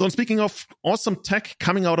 So speaking of awesome tech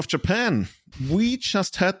coming out of Japan, we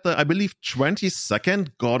just had the, I believe,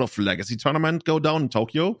 22nd God of Legacy tournament go down in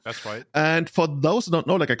Tokyo. That's right. And for those who don't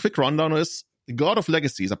know, a quick rundown is the God of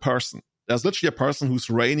Legacy is a person. There's literally a person who's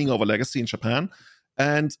reigning over Legacy in Japan.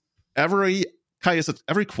 And every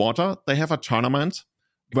quarter, they have a tournament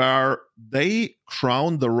where they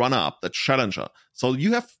crown the runner-up, the challenger. So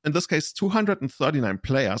you have, in this case, 239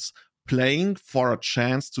 players playing for a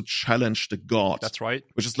chance to challenge the god. That's right.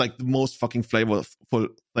 Which is the most fucking flavorful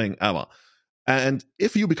thing ever. And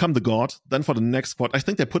if you become the god, then for the next quarter, I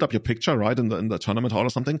think they put up your picture, right, in the tournament hall or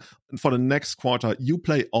something. And for the next quarter, you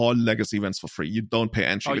play all Legacy events for free. You don't pay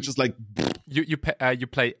entry, which is you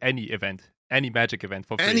play any event, any Magic event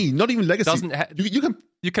for free. Any, not even Legacy.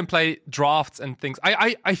 You can play drafts and things.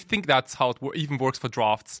 I think that's how it even works for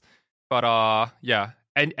drafts. But yeah,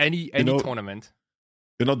 any tournament.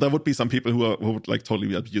 There would be some people who would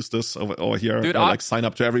totally abuse this over here. Dude, or sign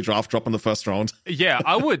up to every draft drop in the first round. Yeah,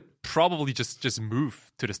 I would probably just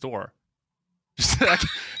move to the store, just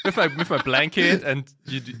with my blanket, and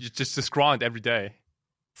you just grind every day.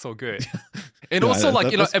 So good. And also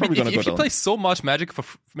if you play so much Magic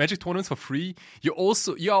tournaments for free, you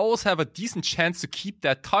always have a decent chance to keep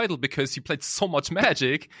that title because you played so much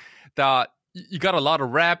Magic that you got a lot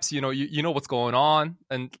of reps. You know what's going on,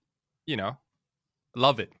 and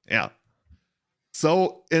love it. Yeah.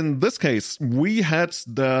 So in this case, we had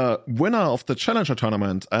the winner of the Challenger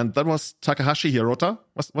tournament, and that was Takahashi Hirota.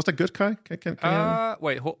 Was that good, Kai?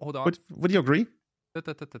 Wait, hold on. Would you agree?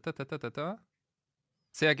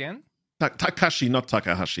 Say again? Takashi, not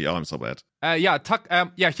Takahashi. Oh, I'm so bad.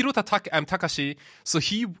 Hirota Takashi. So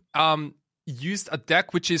he used a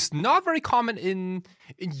deck which is not very common in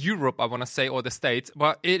Europe, I want to say, or the States,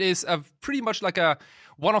 but it is pretty much like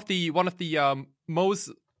one of the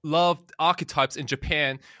most loved archetypes in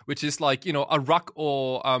Japan, which is like, a rock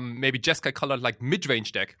or maybe Jeskai colored like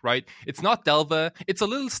mid-range deck, right? It's not Delver. It's a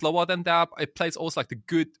little slower than that. It plays also like the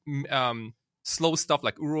good slow stuff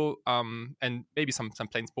like Uro and maybe some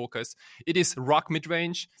Planeswalkers. It is rock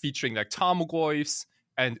mid-range featuring like Tarmogoyfs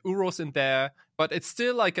and Uros in there, but it's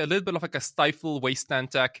still like a little bit of like a stifle wasteland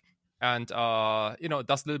deck, and does a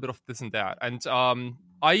little bit of this and that. And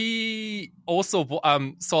I also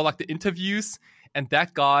saw like the interviews, and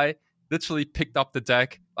that guy literally picked up the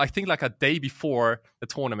deck, I think like a day before the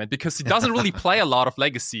tournament, because he doesn't really play a lot of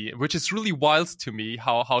Legacy, which is really wild to me,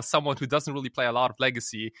 how someone who doesn't really play a lot of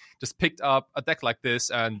Legacy just picked up a deck like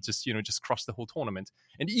this and just crushed the whole tournament.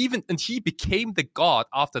 And he became the god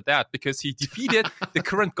after that, because he defeated the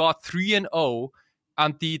current god 3-0,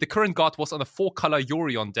 and the current god was on a 4-color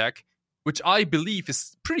Yorion deck, which I believe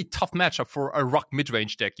is pretty tough matchup for a rock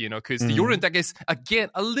mid-range deck, because the Yorion deck is, again,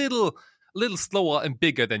 a little slower and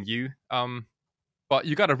bigger than you. But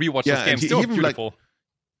you got to rewatch this game. Still beautiful.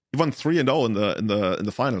 He won 3-0 in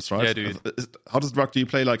the finals, right? Yeah, dude. How does it work? Do you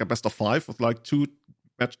play like a best of 5 with like 2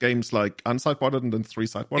 match games like unsideboarded and then 3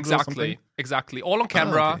 sideboarded? Exactly. All on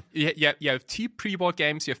camera. Okay. You have 2 pre-board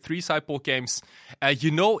games. You have 3 sideboard games.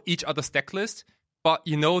 You know each other's deck list, but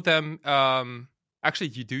you know them. Actually,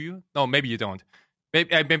 do you? No, maybe you don't.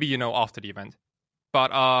 Maybe you know after the event.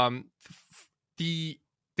 But the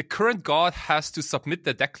current god has to submit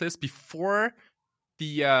the deck list before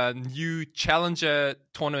the new challenger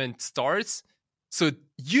tournament starts. So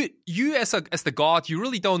you as the god, you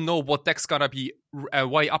really don't know what deck's gonna be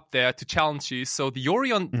way up there to challenge you. So the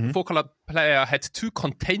Yorion 4-color player had 2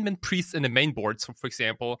 containment priests in the main board, so for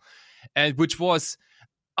example, and which was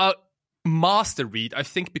a master read, I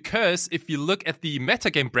think, because if you look at the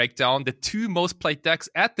metagame breakdown, the 2 most played decks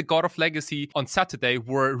at the God of Legacy on Saturday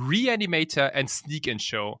were Reanimator and Sneak and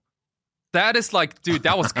Show. That is like, dude,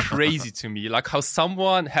 that was crazy to me. Like how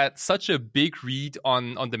someone had such a big read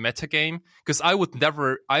on the metagame, because I would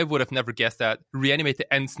have never guessed that Reanimator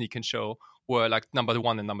and Sneak and Show were like number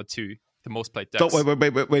 1 and number 2, the most played decks. So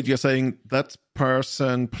wait, you're saying that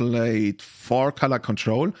person played 4-color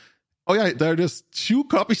Control? Oh yeah, there is 2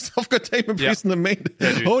 copies of Containment Priest in the main.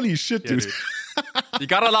 Yeah, holy shit, dude. You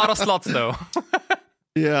got a lot of slots though.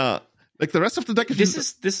 Yeah, like the rest of the deck. This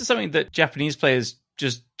is something that Japanese players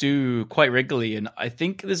just do quite regularly, and I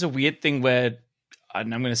think there's a weird thing where,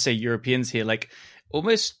 and I'm going to say Europeans here, like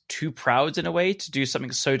almost too proud in a way to do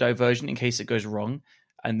something so divergent in case it goes wrong,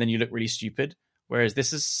 and then you look really stupid. Whereas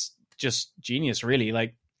this is just genius, really.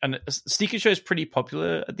 Like, and Sneak and Show is pretty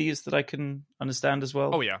popular at these that I can understand as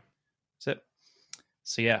well. Oh yeah.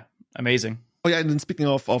 So yeah, amazing. Oh yeah, and then speaking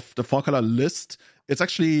of the 4-color list, it's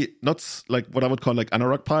actually not like what I would call like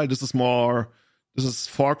Anorak pile. This is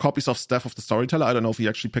 4 copies of Staff of the Storyteller. I don't know if he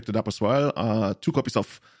actually picked it up as well. 2 copies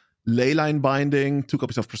of Leyline Binding, 2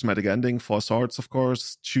 copies of Prismatic Ending, 4 Swords, of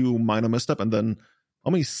course, 2 Minor Misstep, and then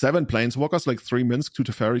how many 7 Planeswalkers, like 3 Minsk, 2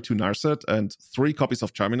 Teferi, 2 Narset, and 3 copies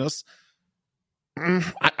of Terminus.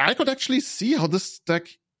 I could actually see how this deck,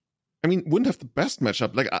 wouldn't have the best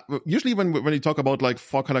matchup. Like usually when you talk about like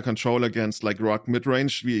 4-color Control against like rock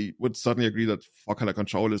mid-range, we would certainly agree that 4-color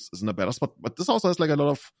Control is in a better spot. But this also has like a lot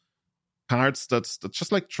of cards that's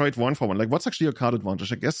just like trade 1 for 1. Like what's actually your card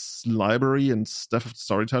advantage? I guess Library and Staff of the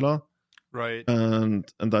Storyteller. Right. And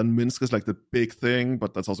then Minsk is like the big thing,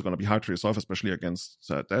 but that's also going to be hard to resolve, especially against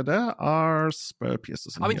there are spell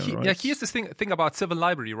pieces in here, right? Yeah, here's this thing about Silver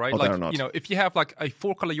Library, right? Oh, like, if you have like a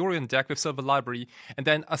 4-color Yorion deck with Silver Library, and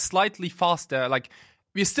then a slightly faster, like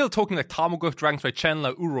we're still talking like Tarmogoyf, Dragonflight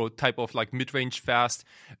Chandler, Uro type of like mid-range fast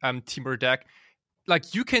Temur deck.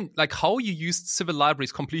 Like you can, like how you use Silver Library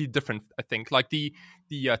is completely different, I think. Like the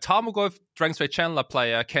Tarmogoyf, Dragonflight Chandler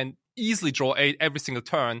player can easily draw 8 every single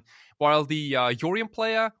turn, while the Yorion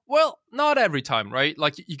player, well, not every time, right?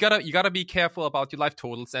 Like you gotta be careful about your life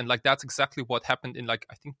totals, and like that's exactly what happened in like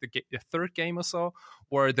I think the 3rd game or so,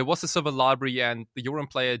 where there was a Silver Library and the Yorion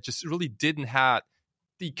player just really didn't have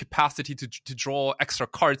the capacity to draw extra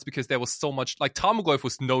cards because there was so much. Like Tarmogoyf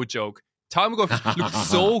was no joke. Tarmogoyf looked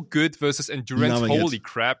so good versus Endurance. Holy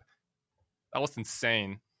crap, that was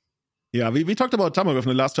insane. Yeah, we talked about Tarmogoyf in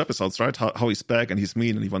the last 2 episodes, right? How he's back and he's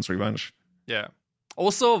mean and he wants revenge. Yeah.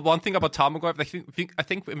 Also, one thing about Tarmogoyf, I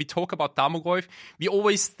think when we talk about Tarmogoyf, we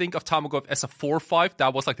always think of Tarmogoyf as a 4/5.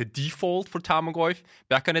 That was like the default for Tarmogoyf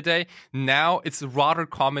back in the day. Now it's rather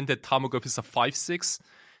common that Tarmogoyf is a 5/6.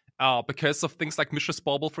 because of things like Mishra's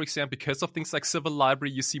Bauble, for example, because of things like Civil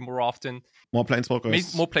Library, you see more often. More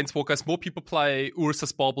Planeswalkers. More people play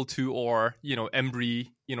Urza's Bauble too, or,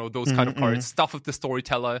 Embry, those kind of cards. Stuff of the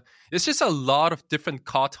Storyteller. It's just a lot of different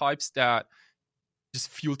card types that just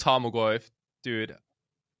fuel Tarmogoyf, dude.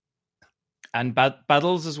 And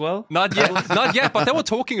battles as well? Not yet, but they were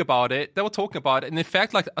talking about it. And in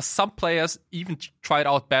fact, like some players even tried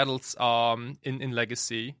out battles in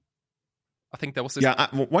Legacy. I think there was this...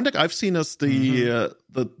 one deck I've seen is the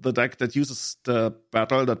deck that uses the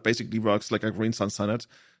battle that basically works like a Green Sun Senate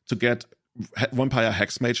to get Vampire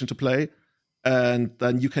Hexmage into play. And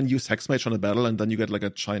then you can use Hexmage on a battle, and then you get like a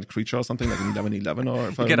giant creature or something, like an 11/11, or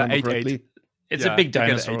if I remember correctly. It's a big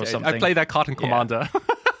dinosaur or something. I play that card in Commander.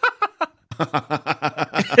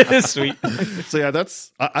 Sweet. So yeah,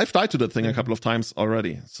 I've died to that thing a couple of times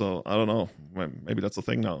already. So I don't know. Maybe that's a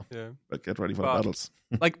thing now. Yeah. But get ready for battles.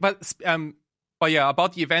 But yeah,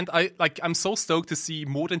 about the event, I'm so stoked to see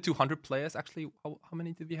more than 200 players. Actually, how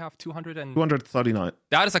many did we have? 239.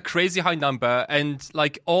 That is a crazy high number. And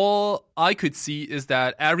like all I could see is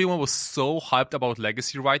that everyone was so hyped about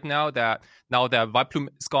Legacy right now that Vibe Plume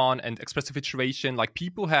is gone and Expressive Iteration, like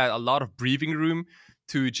people had a lot of breathing room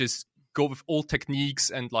to just go with old techniques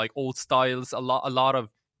and like old styles. A lot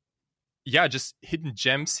of just hidden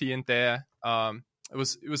gems here and there. It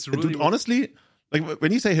was really, dude, honestly. Like,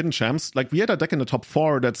 when you say hidden gems, like, we had a deck in the top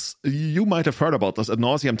 4 that's, you might have heard about this, Ad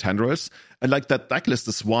Nauseam Tendrils, and, like, that deck list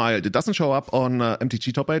is wild. It doesn't show up on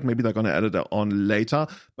MTG Top 8, maybe they're gonna add it on later,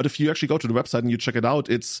 but if you actually go to the website and you check it out,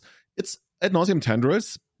 it's Ad Nauseam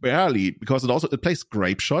Tendrils, barely, because it plays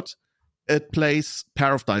Grape Shot, it plays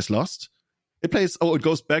Pair of Dice Lost, it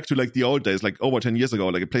goes back to, like, the old days, like, over 10 years ago,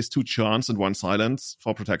 like, it plays 2 Chance and 1 Silence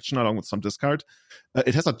for protection, along with some discard.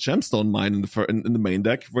 It has a Gemstone Mine in the main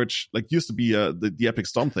deck, which, like, used to be the Epic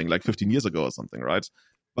Storm thing, like, 15 years ago or something, right?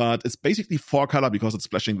 But it's basically 4 color because it's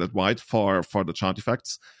splashing that white for the chant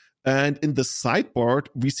effects. And in the sideboard,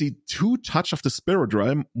 we see 2 Touch of the Spirit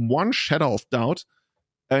Realm, 1 Shadow of Doubt,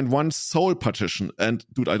 and 1 Soul Partition. And,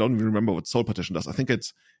 dude, I don't even remember what Soul Partition does. I think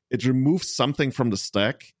it removes something from the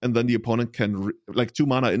stack, and then the opponent can, 2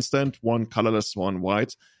 mana instant, 1 colorless, 1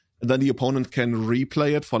 white, and then the opponent can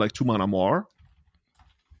replay it for, 2 mana more.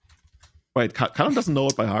 Wait, Callum doesn't know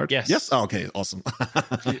it by heart? Yes? Oh, okay, awesome.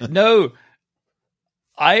 No,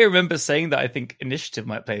 I remember saying that I think Initiative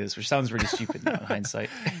might play this, which sounds really stupid now in hindsight.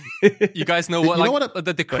 You guys know what?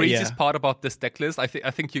 The craziest part about this deck list, I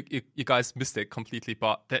think you guys missed it completely,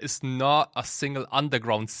 but there is not a single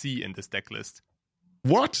Underground Sea in this deck list.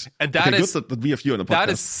 What? And that is good that we have you on the podcast. That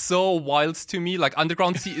is so wild to me. Like,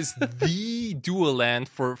 Underground Sea is the dual land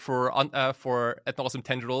for Ad Nauseam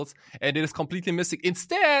Tendrils, and it is completely missing.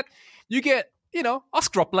 Instead, you get a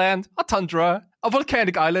Scrubland, a Tundra, a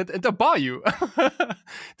Volcanic Island, and a Bayou.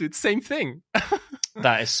 Dude, same thing.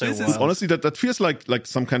 That is so wild. Honestly, that feels like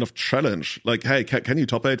some kind of challenge. Like, hey, can you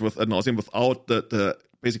top 8 with Ad Nauseam without the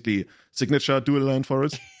basically signature dual land for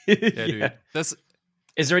it? Yeah, dude.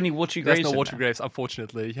 Is there any Watery Graves? There's no Watery Graves,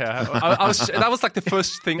 unfortunately. Yeah, that was like the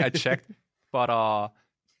first thing I checked. But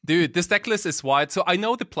dude, this deck list is wide. So I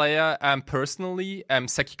know the player personally,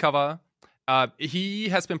 Sekikawa. He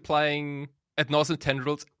has been playing Ad Nauseam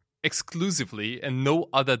Tendrils exclusively and no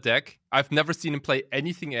other deck. I've never seen him play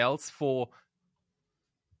anything else for,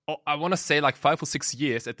 I want to say, like 5 or 6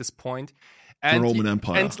 years at this point. And the Roman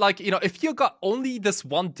Empire. And if you got only this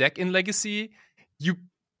one deck in Legacy,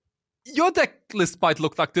 your deck list might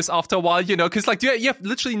look like this after a while, because you have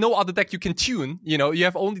literally no other deck you can tune. You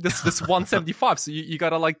have only this 175, so you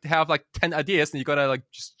gotta have 10 ideas, and you gotta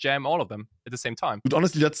just jam all of them at the same time. But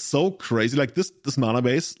honestly, that's so crazy. Like this mana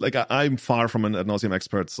base, I'm far from an Ad Nauseam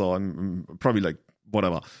expert, so I'm probably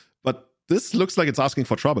whatever. But this looks like it's asking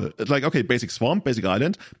for trouble. It's okay, basic Swamp, basic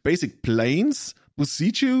Island, basic Plains,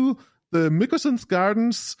 Busichu, the Mycosynth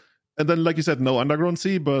Gardens, and then like you said, no Underground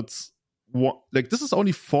Sea, but this is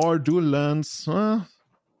only 4 dual lands.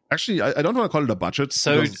 Actually, I don't want to call it a budget.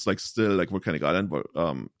 So it's still Volcanic Island,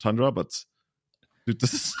 Tundra, but dude,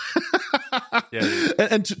 this is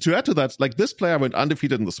and to add to that, this player went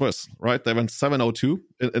undefeated in the Swiss, right? They went 7-0-2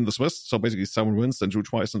 in the Swiss, so basically 7 wins, then drew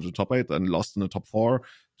twice into the top 8, and lost in the top 4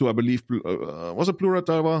 to, I believe, was it Blue Red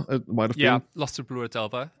Delver? It might have been. Lost to Blue Red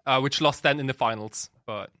Delver, which lost then in the finals.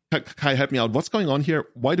 But Kai, help me out. What's going on here?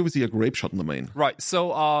 Why do we see a Grape Shot in the main? Right.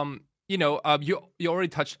 So you already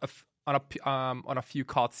touched on a few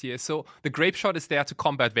cards here. So the Grape Shot is there to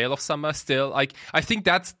combat Veil of Summer. Still, I think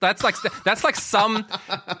that's some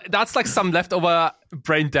leftover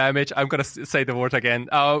brain damage. I'm gonna say the word again.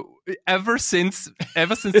 Ever since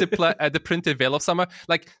the printed Veil of Summer,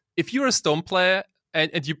 if you're a Stone player,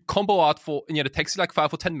 and you combo out for, it takes you like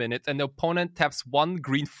 5 or 10 minutes, and the opponent taps 1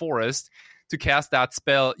 green forest to cast that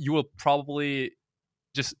spell, you probably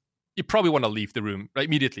want to leave the room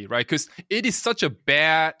immediately, right? Because it is such a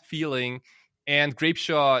bad feeling, and Grape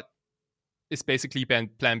Shot is basically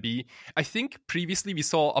plan B. I think previously we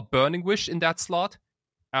saw a Burning Wish in that slot,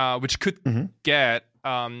 which could get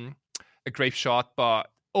a Grape Shot, but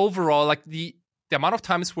overall, like the amount of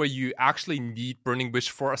times where you actually need Burning Wish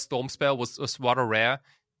for a Storm spell was rather rare,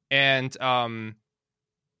 and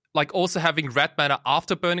like also having red mana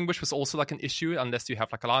after Burning Wish was also like an issue unless you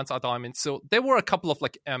have like Alliance Art Diamond. So there were a couple of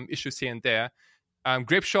like issues here and there.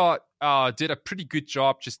 Grape Shot did a pretty good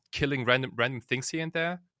job just killing random things here and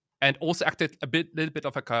there, and also acted little bit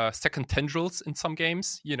of like a second tendrils in some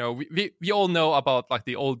games. We all know about like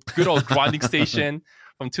the good old grinding station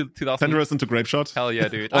from 2000. Tendrils into Grape Shot. Hell yeah,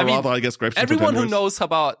 dude. Or rather, I guess Grape Shot. Everyone who knows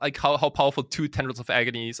about like how powerful 2 Tendrils of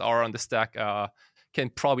Agonies are on the stack can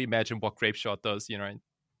probably imagine what Grape Shot does. Right?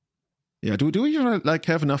 Yeah, do we like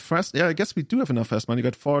have enough fast? Yeah, I guess we do have enough fast, man. You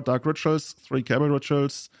got 4 Dark Rituals, 3 Cabal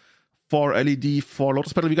Rituals, 4 LED, 4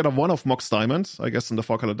 Lotus Petal. We got a 1 of Mox Diamond, I guess, in the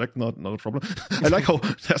 4-color deck. Not a problem. I like how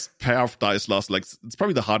there's Pair of Dice Lost. Like, it's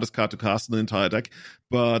probably the hardest card to cast in the entire deck.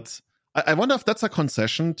 But I wonder if that's a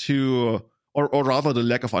concession to, or rather the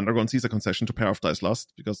lack of Underground Sea is a concession to Pair of Dice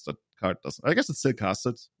Lost, because that card doesn't, I guess it still casts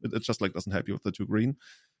it. It just like doesn't help you with the 2 green.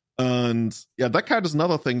 And yeah, that card is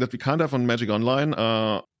another thing that we can't have on Magic Online.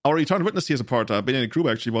 Our Eternal Witness here support, Benjamin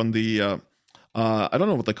Kruber actually won the, I don't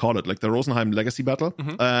know what they call it, like the Rosenheim Legacy Battle.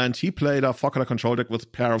 And he played a 4-color control deck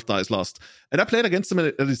with Pair of Dice Lost. And I played against him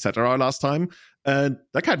at Etc. last time. And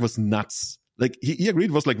that card was nuts. Like, he agreed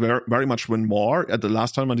it was like very, very much win more at the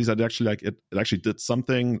last time. And he said actually like it actually did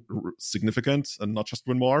something significant and not just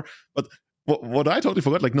win more. But what I totally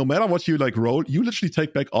forgot, like no matter what you like roll, you literally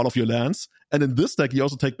take back all of your lands. And in this deck, you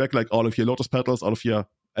also take back like all of your Lotus Petals, all of your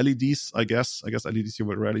LEDs, I guess LEDs you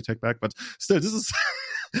will rarely take back, but still, this is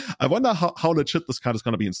I wonder how legit this card is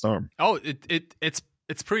going to be in Storm. Oh, it's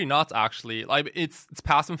pretty nuts actually. Like it's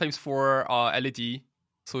Past and Flames for LED,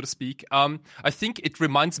 so to speak. I think it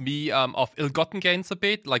reminds me of Ill-Gotten Gains a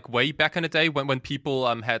bit, like way back in the day when people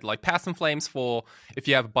had like Past and Flames for if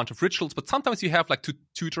you have a bunch of rituals, but sometimes you have like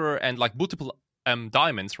tutor and like multiple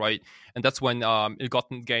diamonds, right? And that's when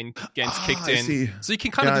Ill-Gotten Gains kicked in. See. So you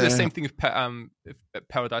can kind of do the same thing with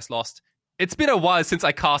Paradise Lost. It's been a while since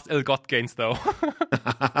I cast Ill-Gotten Gains, though.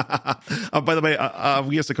 By the way,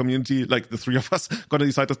 we as a community, like the 3 of us, gonna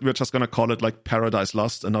decide that we're just gonna call it like Paradise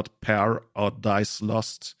Lost and not Pair or Dice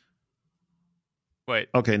Lost. Wait.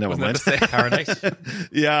 Okay, never mind. Paradise?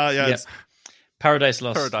 yeah. It's Paradise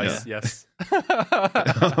Lost. Paradise, yes.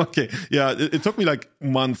 Okay, yeah, it took me like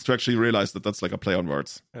months to actually realize that that's like a play on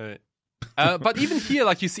words. Right. But even here,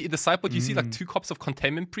 like you see in the sideboard, you see like 2 copies of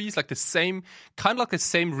Containment Priest, like the same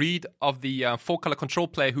read of the 4-color control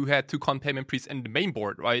player who had 2 Containment Priests in the main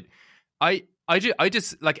board, right? I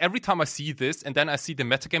just like every time I see this and then I see the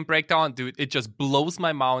metagame breakdown, dude, it just blows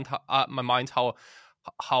my mind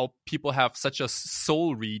how people have such a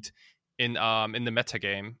soul read in the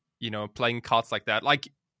metagame, playing cards like that. Like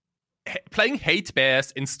playing Hate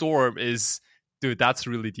Bears in Storm is, dude, that's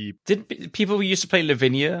really deep. Did people used to play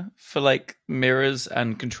Lavinia for like mirrors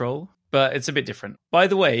and control? But it's a bit different. By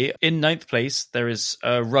the way, in 9th place, there is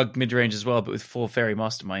a Rug Midrange as well, but with 4 Faerie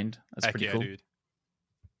Mastermind. That's pretty cool. Dude.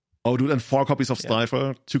 Oh, dude, and 4 copies of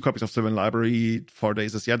Stifle, 2 copies of Sylvan Library, 4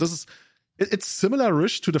 Daisies. Yeah, it's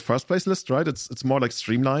similar-ish to the first place list, right? It's more like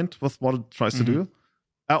streamlined with what it tries to do.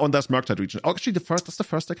 And there's Murktide Regent. Oh, actually, the first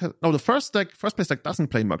place deck doesn't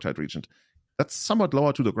play Murktide Regent. That's somewhat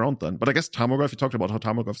lower to the ground then. But I guess Tarmogoyf, you talked about how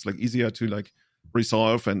Tarmogoyf is like easier to like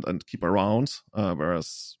resolve and keep around,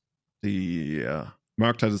 whereas the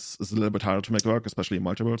Murktide is a little bit harder to make work, especially in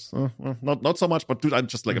multiples. Not so much, but dude, I'm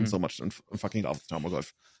just like I'm so much in fucking love with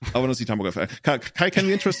Tarmogoyf. I want to see Tarmogoyf. Kai, can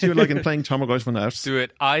we interest you like in playing Tarmogoyf on elves?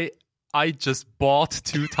 Dude, I just bought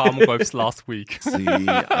 2 Tarmogoyfs last week. See,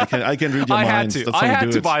 I can read your mind. I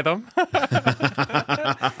had to buy them.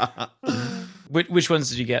 Which ones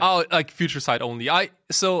did you get? Oh, like Future Sight only.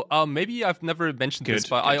 Maybe I've never mentioned this,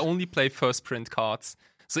 but I only play first print cards.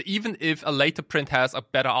 So even if a later print has a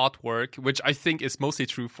better artwork, which I think is mostly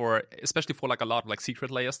true especially for like a lot of like Secret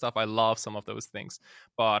Layer stuff, I love some of those things.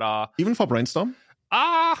 But even for Brainstorm?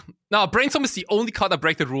 No, Brainstorm is the only card that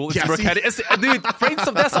break the rule. It's Mercadic. Dude,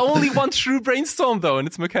 Brainstorm, there's only one true Brainstorm, though, and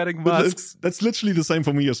it's Mercadic Masks. That's literally the same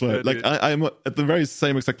for me as well. Yeah, like, I'm at the very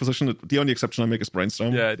same exact position. The only exception I make is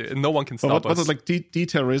Brainstorm. Yeah, dude, and no one can stop us. Was it like D.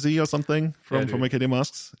 Teresi or something from Mercadic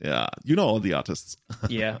Masks? Yeah, you know all the artists.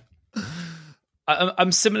 Yeah.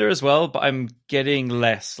 I'm similar as well, but I'm getting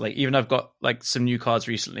less. Like, even I've got like some new cards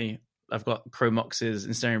recently. I've got Chromoxes,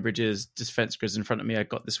 Ensnaring Bridges, Defense Grids in front of me. I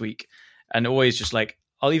got this week, and always just like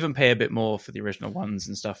I'll even pay a bit more for the original ones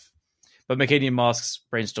and stuff. But Mercadian Masks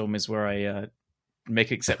Brainstorm is where I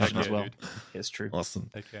make exception as well. It's true.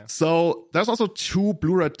 Awesome. Okay. So there's also 2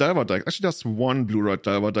 Blue-Red Delver decks. Actually, there's 1 Blue-Red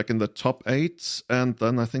Delver deck in the top 8, and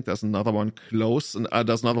then I think there's another one close, and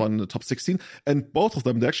there's another one in the top 16. And both of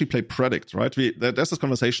them, they actually play Predict, right? There's this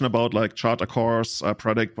conversation about like Charter Course,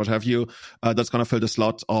 Predict, what have you, that's going to fill the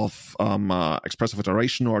slot of Expressive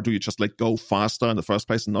Iteration, or do you just like go faster in the first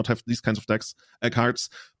place and not have these kinds of decks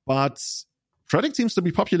cards? But Predict seems to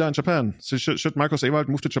be popular in Japan. So should Marcus Ewald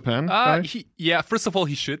move to Japan? First of all,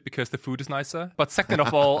 he should, because the food is nicer. But second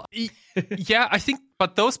of all, I think.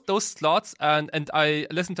 But those slots, and I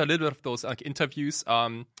listened to a little bit of those like interviews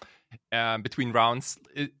between rounds.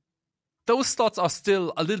 Those slots are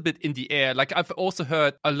still a little bit in the air. Like I've also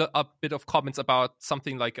heard a bit of comments about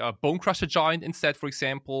something like a Bone Crusher Giant instead, for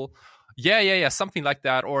example. Yeah, something like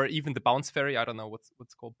that, or even the Bounce Fairy. I don't know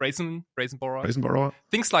what's called, Brazen Borrower.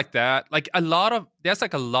 Things like that. Like there's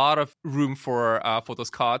a lot of room for those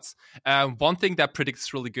cards. One thing that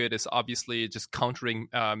predicts really good is obviously just countering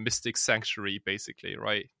Mystic Sanctuary, basically,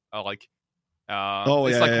 right? It's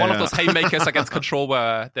one of those haymakers against control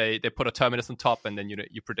where they put a Terminus on top and then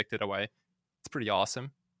you predict it away. It's pretty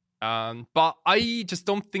awesome. But I just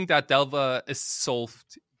don't think that Delver is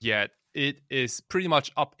solved yet. It is pretty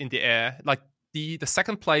much up in the air. Like the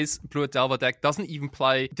second place Blue-Red Delver deck doesn't even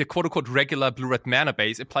play the quote-unquote regular Blue-Red mana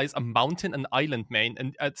base. It plays a mountain and island main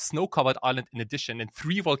and a snow-covered island in addition, and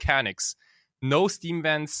 3 volcanics. No steam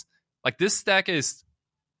vents. Like this deck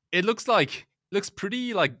looks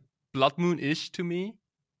pretty like Blood Moon-ish to me,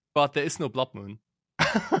 but there is no Blood Moon.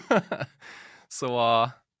 So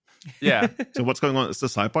yeah. So what's going on? Is the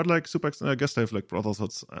sideboard like super? I guess they have like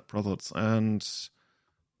Brotherhoods and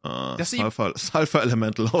Sulfur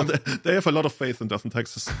Elemental. Oh, they have a lot of faith in Death in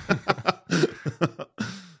Texas.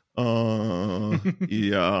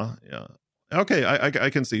 Yeah. Okay, I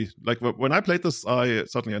can see. Like when I played this, I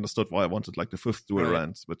certainly understood why I wanted like the 5th dual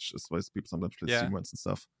rand, which is why people sometimes play steam and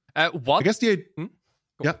stuff. What? I guess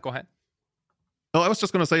Go ahead. No, I was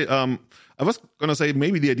just gonna say,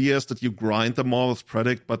 maybe the idea is that you grind them all with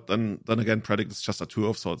Predict, but then again, Predict is just a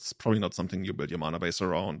 2-of, so it's probably not something you build your mana base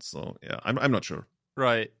around. So yeah, I'm not sure.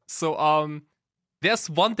 Right. So there's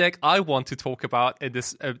one deck I want to talk about in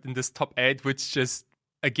this top 8, which just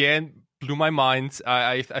again blew my mind.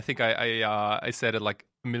 I think I said it like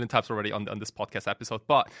a million times already on this podcast episode.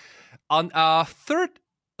 But on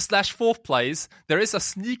 3rd/4th place, there is a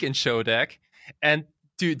Sneak and Show deck, and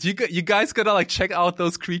dude, you guys gotta like check out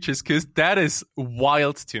those creatures, because that is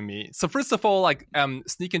wild to me. So first of all, like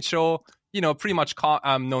Sneak and Show, pretty much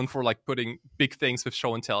known for like putting big things with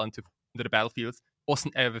Show and Tell into the battlefield.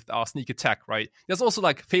 Wasn't with our Sneak Attack, right? There's also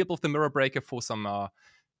like Fable of the Mirror Breaker for some,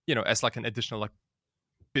 as like an additional like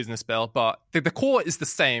business spell. But the core is the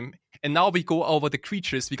same. And now we go over the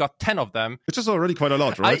creatures. We got 10 of them, which is already quite a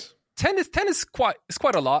lot, right? 10 is quite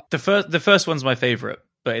a lot. The first one's my favorite,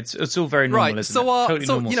 but it's all very normal, right? Isn't So it? Totally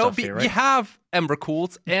normal stuff here, right? We have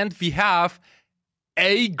Embercools and we have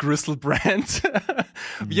a Gristlebrand.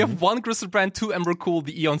 We have 1 Gristlebrand, 2 Embercool,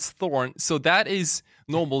 the Eon's Thorn. So that is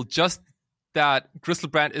normal. Just that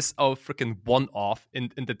Gristlebrand is a freaking 1-off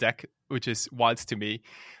in the deck, which is wild to me.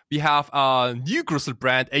 We have a new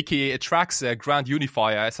Gristlebrand, aka Atraxa, Grand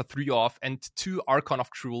Unifier, as a 3-off, and 2 Archon of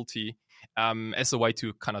Cruelty as a way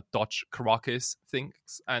to kind of dodge Karakas things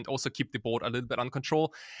and also keep the board a little bit under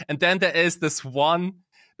control. And then there is this one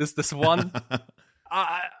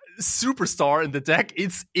superstar in the deck.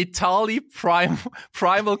 It's Itali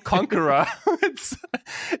Primal Conqueror.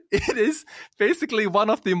 It is basically one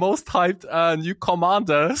of the most hyped new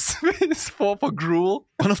commanders for Gruul.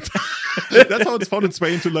 That's how it's found its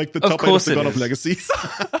way into like the top 8 of the God of Legacy.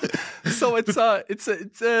 So it's a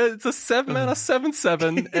 7-mana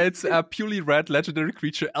 7/7. It's a purely red legendary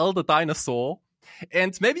creature, Elder Dinosaur.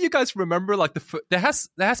 And maybe you guys remember, like there has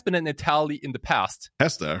been an Itali in the past.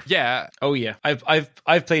 Has there? Yeah. Oh yeah. I've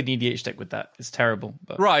played an EDH deck with that. It's terrible.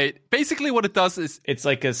 But right. Basically, what it does is it's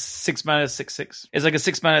like a 6-mana 6/6. It's like a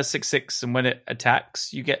 6-mana 6/6, and when it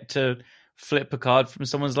attacks, you get to flip a card from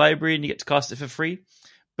someone's library, and you get to cast it for free.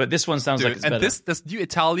 But this one sounds like it's better. And this new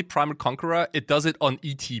Itali Primal Conqueror, it does it on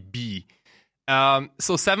ETB.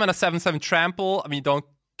 So 7-mana 7/7 trample. I mean, don't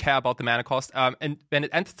care about the mana cost. And when it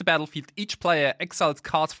enters the battlefield, each player exiles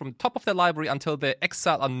cards from the top of their library until they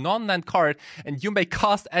exile a non-land card, and you may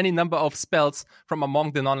cast any number of spells from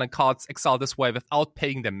among the non-land cards exiled this way without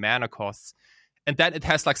paying the mana costs. And then it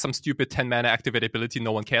has like some stupid 10 mana activate ability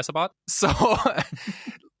no one cares about. So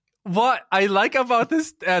what I like about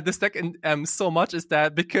this deck so much is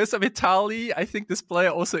that because of Italy, I think this player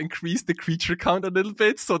also increased the creature count a little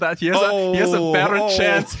bit so that he has a better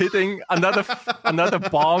chance hitting another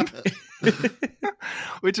bomb,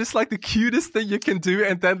 which is like the cutest thing you can do.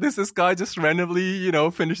 And then this guy just randomly,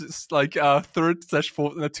 finishes like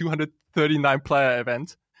 3rd/4th in a 239 player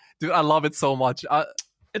event. Dude, I love it so much.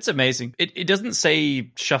 It's amazing. It doesn't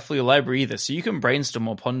say shuffle your library either, so you can brainstorm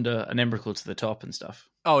or ponder an Emrakul to the top and stuff.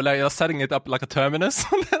 Oh, like you're setting it up like a terminus?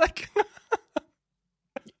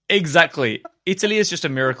 Exactly. Italy is just a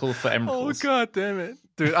miracle for Emrakuls. Oh, god damn it.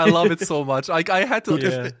 Dude, I love it so much. Like, I had to...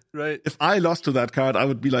 Dude, if I lost to that card, I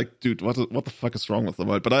would be like, dude, what the fuck is wrong with the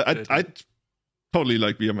world? But I'd totally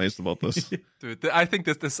like be amazed about this. Dude, I think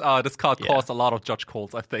this card caused a lot of judge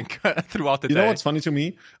calls, I think, throughout the day. You know what's funny to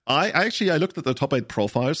me? I looked at the top 8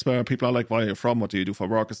 profiles where people are like, where are you from? What do you do for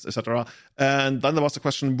work? Etc. And then there was the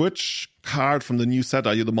question, which card from the new set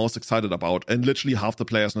are you the most excited about? And literally half the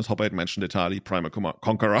players in the top 8 mentioned Italy, Prime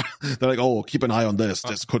Conqueror. They're like, oh, keep an eye on this.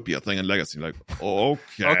 This could be a thing in Legacy. Like,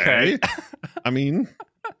 okay. I mean...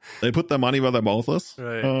 They put their money where their mouth is.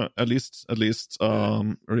 Right. At least,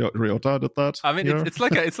 Ryota did that. I mean, it's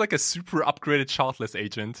like a super upgraded Shardless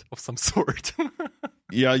agent of some sort.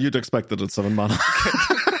 Yeah, you'd expect it at 7 mana.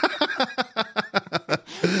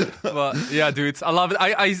 But yeah, dudes, I love it.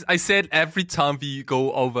 I said every time we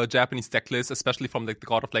go over Japanese deck lists, especially from the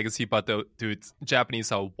God of Legacy, but dude,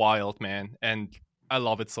 Japanese are wild, man, and I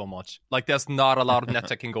love it so much. Like, there's not a lot of net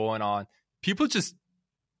checking going on. People just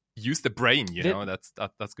use the brain,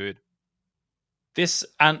 that's good. This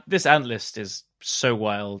ant list is so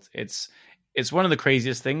wild. It's one of the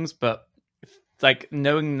craziest things, but like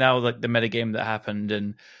knowing now like the metagame that happened,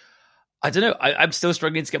 and I don't know, I'm still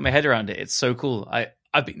struggling to get my head around it. It's so cool.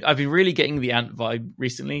 I've been really getting the ant vibe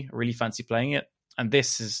recently. I really fancy playing it, and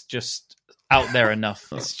this is just out there enough.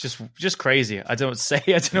 It's just crazy. I don't know what to say.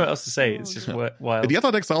 I don't know what else to say. It's just wild. The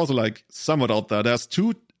other decks are also like somewhat out there. There's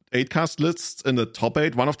 2 8-cast lists in the top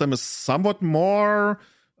 8. One of them is somewhat more,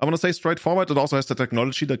 I want to say, straightforward. It also has the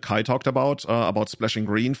technology that Kai talked about splashing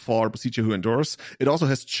green for Procedure Who Endures. It also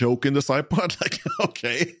has Choke in the sideboard. Like,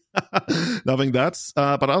 okay. Loving that.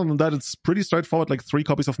 But other than that, it's pretty straightforward. Like 3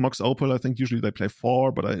 copies of Mox Opal. I think usually they play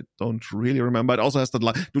 4, but I don't really remember. It also has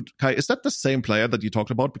that... Dude, Kai, is that the same player that you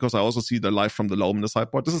talked about? Because I also see the Life from the Loam in the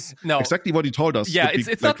sideboard. This is exactly what you told us. Yeah,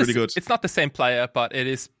 it's not really good. It's not the same player, but it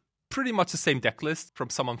is pretty much the same deck list from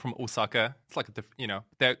someone from Osaka. It's like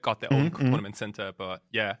they got their own tournament center, but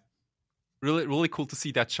yeah, really, really cool to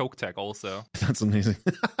see that choke tag also. That's amazing.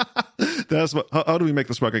 How do we make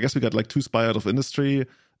this work? I guess we got like 2 Spy out of Industry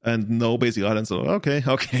and no basic islands. So okay.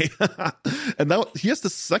 And now here's the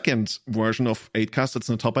second version of 8-cast. It's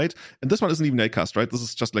in the top 8, and this one isn't even 8-cast, right? This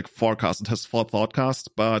is just like 4-cast. It has 4 Thoughtcast,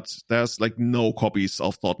 but there's like no copies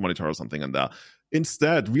of Thought Monitor or something in there.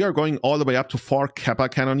 Instead, we are going all the way up to 4 Kappa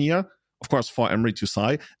Cannoneer, of course, 4 Emery to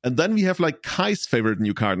Sai, and then we have like Kai's favorite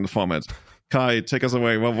new card in the format. Kai, take us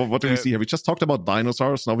away. What do we see here? We just talked about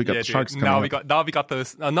dinosaurs. Now we got sharks coming. Now we got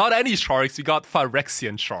those. Not any sharks. We got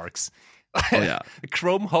Phyrexian sharks. Oh yeah, the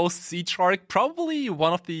Chrome Host Sea Shark, probably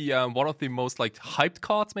one of the most like hyped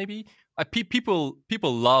cards, maybe. People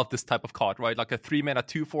love this type of card, right? Like a 3-mana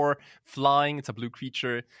 2/4 flying. It's a blue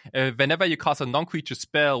creature. Whenever you cast a non-creature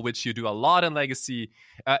spell, which you do a lot in Legacy,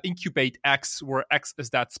 incubate X, where X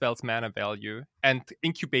is that spell's mana value. And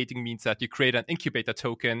incubating means that you create an incubator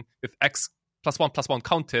token with X +1/+1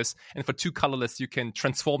 counters, and for 2 colorless, you can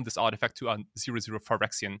transform this artifact to a 0/0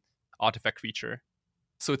 Phyrexian artifact creature.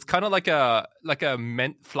 So it's kind of like a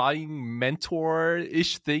flying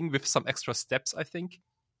mentor-ish thing with some extra steps, I think.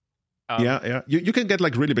 Yeah. You can get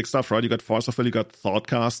like really big stuff, right? You got Force of Will, you got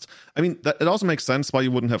Thoughtcast. I mean, it also makes sense why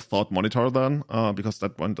you wouldn't have Thought Monitor then, because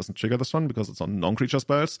that one doesn't trigger this one because it's on non-creature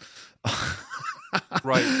spells.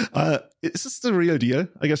 Right. Is this the real deal?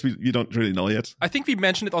 I guess we don't really know yet. I think we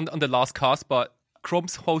mentioned it on the last cast, but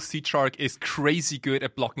Chrome's Host Sea Shark is crazy good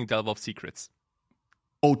at blocking Delver of Secrets.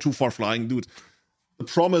 Oh, 2/4 flying, dude.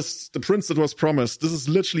 The prince that was promised. This is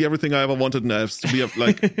literally everything I ever wanted in elves to be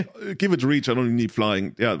like. Give it reach. I don't even need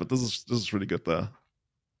flying. Yeah, but this is really good there.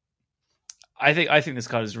 I think this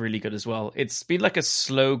card is really good as well. It's been like a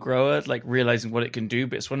slow grower, like realizing what it can do,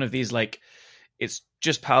 but it's one of these like it's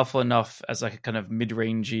just powerful enough as like a kind of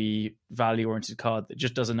mid-rangey value-oriented card that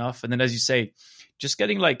just does enough. And then, as you say, just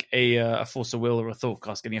getting like a Force of Will or a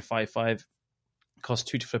Thoughtcast, getting a 5/5. Cost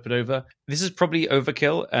 2 to flip it over. This is probably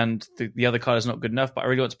overkill, and the other card is not good enough, but I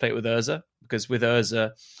really want to play it with Urza, because with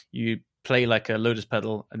Urza, you play like a Lotus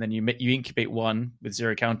Petal, and then you incubate 1 with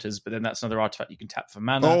 0 counters, but then that's another artifact you can tap for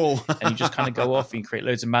mana, and you just kind of go off and create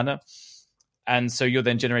loads of mana. And so you're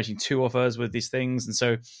then generating 2 of Urza with these things, and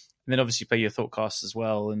so then obviously play your Thought Casts as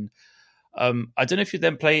well. And I don't know if you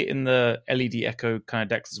then play in the LED Echo kind of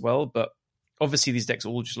decks as well, but obviously these decks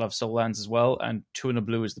all just love soul lands as well, and 2 and a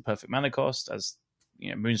blue is the perfect mana cost, as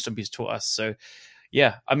Moonstompy's taught us. So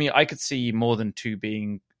yeah, I mean, I could see more than 2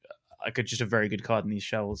 being just a very good card in these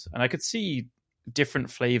shells, and I could see different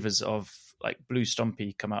flavors of like Blue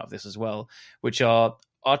Stompy come out of this as well, which are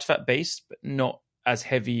artifact based but not as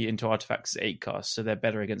heavy into artifacts as 8 cast, so they're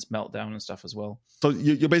better against Meltdown and stuff as well. So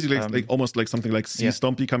you're basically like almost like something like Sea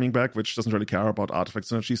Stompy coming back, which doesn't really care about artifact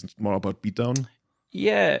synergies, it's more about beatdown.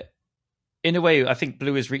 Yeah, in a way, I think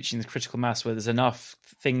blue is reaching the critical mass where there's enough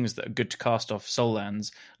things that are good to cast off soul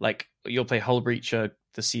lands. Like you'll play Hull Breacher,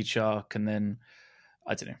 the Seed Shark, and then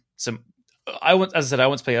I don't know. I want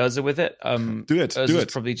to play Urza with it.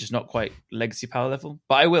 Urza's probably just not quite legacy power level,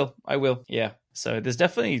 but I will. Yeah. So there's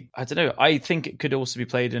definitely, I don't know. I think it could also be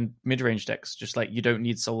played in mid-range decks. Just like you don't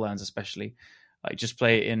need soul lands, especially. Like just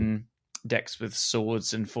play it in decks with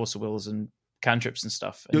swords and Force of Wills and cantrips and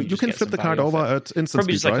stuff. And you can flip the card over at instant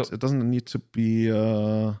speed, right? It doesn't need to be.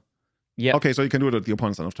 Yeah. Okay, so you can do it at the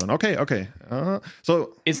opponent's end of turn. Okay.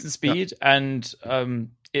 So instant speed, and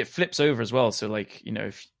it flips over as well. So like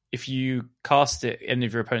if you cast it end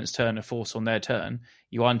of your opponent's turn, a force on their turn,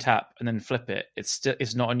 you untap and then flip it.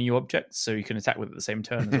 It's not a new object, so you can attack with it at the same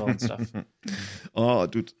turn as well and stuff. Oh,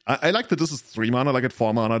 dude, I like that this is 3 mana. Like at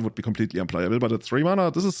 4 mana, it would be completely unplayable, but at 3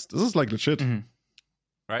 mana, this is like legit. Mm-hmm.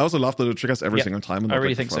 Right. I also love that it triggers every single time. And I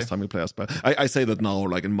really think the first time you play a spell. I say that now,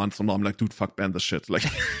 like in months from now, I'm like, dude, fuck, ban this shit. Like,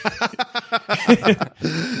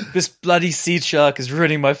 this bloody Seed Shark is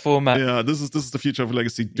ruining my format. Yeah, this is the future of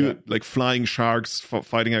Legacy. Like flying sharks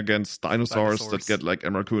fighting against dinosaurs that get like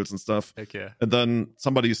Emrakuls and stuff. Heck yeah. And then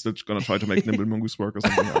somebody's still gonna try to make Nimble Mongoose work or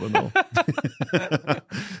something. I don't know.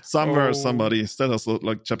 Somebody still has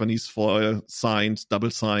like Japanese foil signed,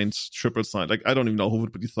 double signed, triple signed. Like I don't even know who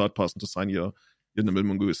would be the third person to sign your Nimble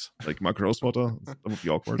Mongoose, like Mark Rosewater. That would be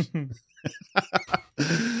awkward.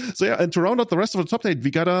 So yeah, and to round out the rest of the top 8,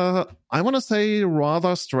 we got I want to say,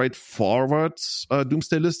 rather straightforward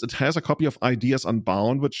Doomsday list. It has a copy of Ideas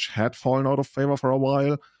Unbound, which had fallen out of favor for a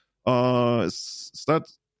while. Is there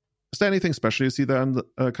anything special you see there,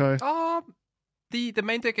 Kai? The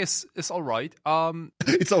main deck is all right.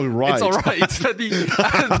 It's all right. It's all right.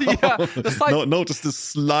 The side, notice this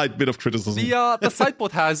slight bit of criticism. The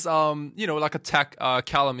sideboard has like a tech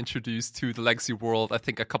Callum introduced to the Legacy world. I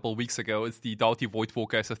think a couple of weeks ago. It's the Doughty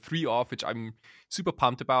Voidwalker as a 3-off, which I'm super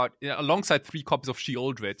pumped about. Alongside 3 copies of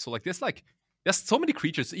She-Aldred. So like there's so many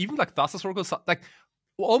creatures. Even like Thassa's Oracle, like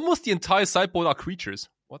almost the entire sideboard are creatures.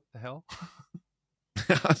 What the hell?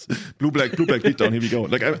 blue black beatdown. Here we go.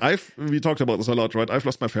 Like we talked about this a lot, right? I've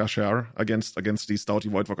lost my fair share against these Doughty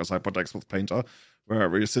Voidwalker sideboard decks with Painter,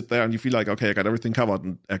 where you sit there and you feel like, okay, I got everything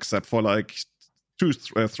covered, except for like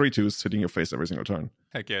 3/2s hitting your face every single turn.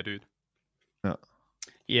 Heck yeah, dude.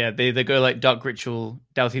 Yeah, they go like Dark Ritual,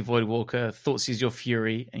 Doughty Voidwalker, Thoughtseize Your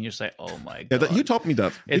Fury, and you're just like, oh my god. Yeah, you taught me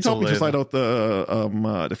that. You taught me to side out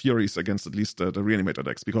the Furies against at least the Reanimator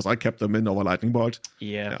decks, because I kept them in over Lightning Bolt.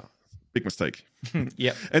 Yeah. Big mistake.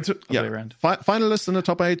 Yep. And so, finalists in the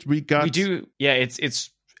top 8, we do. Yeah, it's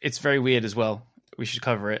very weird as well. We should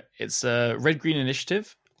cover it. It's a red-green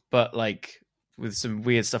initiative, but like with some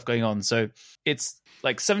weird stuff going on. So it's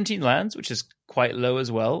like 17 lands, which is quite low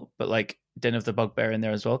as well, but like Den of the Bugbear in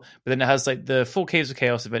there as well. But then it has like the 4 Caves of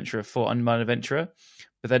Chaos Adventurer, 4 Unbound Adventurer.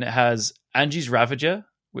 But then it has Angie's Ravager,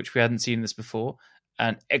 which we hadn't seen this before,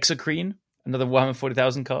 and Exocrine, another Warhammer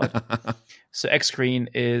 40,000 card. So Exocrine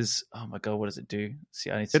is, oh my god, what does it do?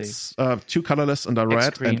 See, I need to see. It's 2 colorless and a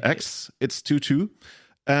red, and X. It's 2/2.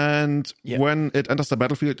 And when it enters the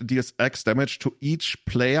battlefield, it deals X damage to each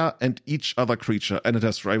player and each other creature. And it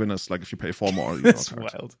has Ravenous, like if you pay 4 more. That's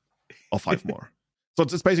wild. Or 5 more. So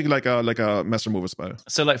it's basically like a mass remover spell.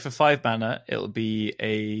 So like for 5 mana, it'll be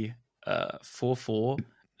a 4/4.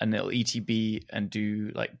 And it'll ETB and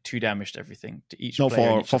do like 2 damage to everything to each. No,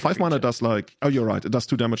 player for 5 mana, it does like. Oh, you're right. It does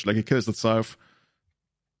 2 damage. Like it kills itself.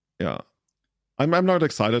 Yeah, I'm not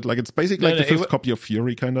excited. Like it's basically the 5th copy of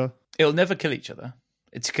Fury, kind of. It'll never kill each other.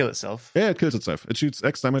 It's kill itself. Yeah, it kills itself. It shoots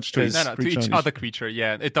X damage to each other creature.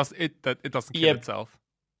 Yeah, it doesn't kill itself.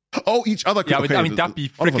 Oh, each other creature. Yeah, okay. I mean that'd be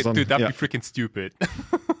freaking be freaking stupid.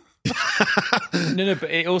 No,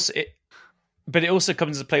 but it also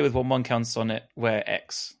comes into play with 1/1 counts on it, where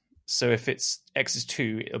X. So if it's X is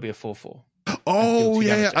 2, it'll be a 4/4. Oh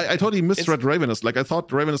yeah. I totally misread Ravenous. Like I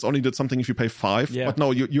thought Ravenous only did something if you pay 5. Yeah. But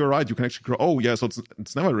no, you're right. You can actually grow. Oh yeah, so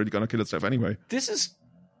it's never really gonna kill itself anyway. This is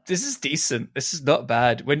decent. This is not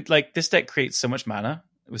bad. When like this deck creates so much mana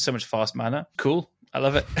with so much fast mana. Cool. I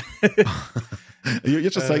love it. You're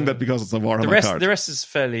just saying that because it's a Warhammer card. The rest is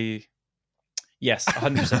fairly... Yes,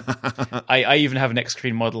 100%. I even have an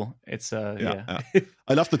X-Screen model. It's yeah.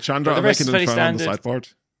 I love the Chandra Awakened Inferno on the sideboard.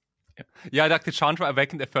 Yeah, like the Chandra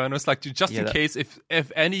Awakened Inferno is like just in case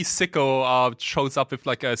if any sicko shows up with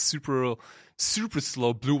like a super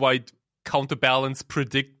slow blue-white counterbalance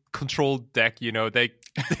predict control deck, they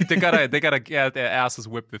gotta get their asses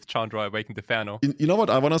whipped with Chandra Awakened Inferno. You know what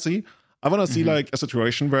I want to see? I want to see like a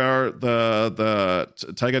situation where the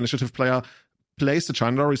Tiger Initiative player plays the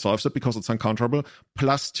Chandra, resolves it because it's uncounterable,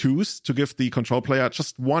 +2s to give the control player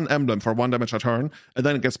just one emblem for 1 damage a turn, and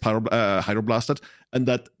then it gets hydroblasted, and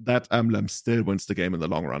that emblem still wins the game in the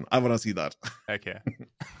long run. I want to see that. Okay.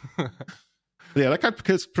 Yeah, that card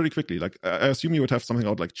kills pretty quickly. Like I assume you would have something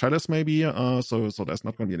out like Chalice maybe, so there's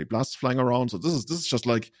not going to be any blasts flying around. So this is just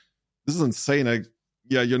like, this is insane. Like,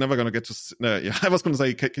 yeah, you're never going to get to... yeah, I was going to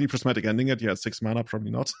say, can you prismatic ending it? Yeah, 6 mana, probably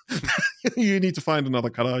not. You need to find another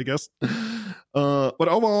color, I guess. But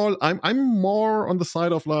overall, I'm more on the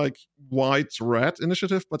side of like white-red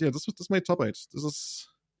initiative. But yeah, this made top 8. It's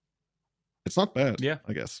not bad. Yeah,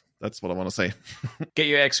 I guess that's what I want to say. Get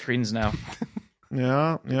your X screens now.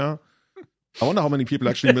 Yeah. I wonder how many people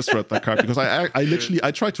actually misread that card, because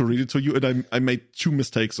I tried to read it to you and I made 2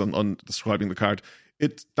 mistakes on describing the card.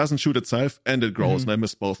 It doesn't shoot itself and it grows, and I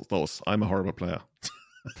missed both of those. I'm a horrible player.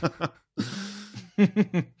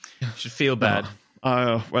 Should feel bad.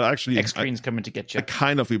 Well, actually, X-Screen's coming to get you. I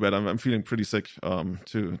kind of feel bad. I'm feeling pretty sick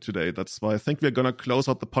today. That's why I think we're gonna close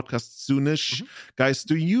out the podcast soonish. Guys,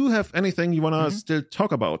 do you have anything you wanna still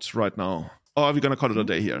talk about right now? Or are we gonna call it a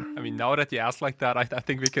day here? I mean, now that you asked like that, I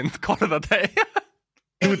think we can call it a day.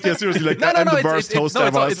 Dude, yeah, seriously, like I'm the worst host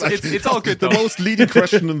ever. It's all good. The most leading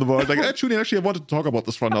question in the world. Like, Julian, actually, I wanted to talk about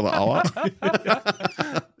this for another hour.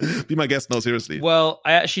 Be my guest. No, seriously. Well,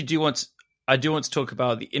 I actually do want to talk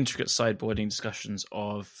about the intricate sideboarding discussions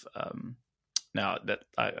of. Now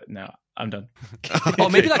I'm done. Oh,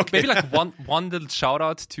 maybe like one little shout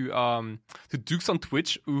out to Dukes on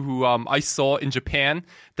Twitch, who I saw in Japan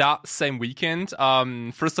that same weekend.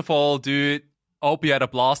 First of all, dude, I hope you had a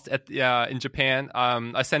blast in Japan.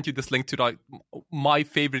 I sent you this link to like my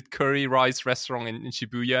favorite curry rice restaurant in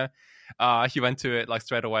Shibuya. He went to it like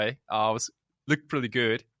straight away. Looked pretty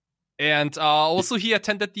good. And also he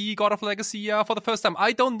attended the God of Legacy for the first time.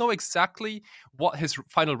 I don't know exactly what his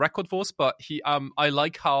final record was, but I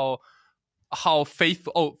like how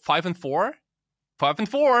faithful. Oh, 5-4.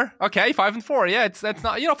 5-4. Okay, 5-4. Yeah, that's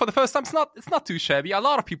not, for the first time it's not too shabby. A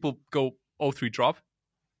lot of people go 0-3 drop.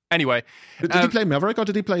 Anyway, did he play Maverick or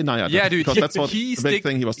did he play Naya? Yeah, dude, because that's what the big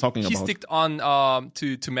thing he was talking about. He sticked on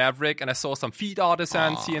to Maverick, and I saw some feed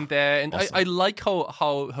artisans here and there, and awesome. I like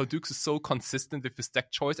how Dukes is so consistent with his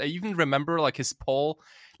deck choice. I even remember like his poll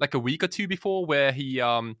like a week or two before where he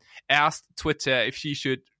asked Twitter if he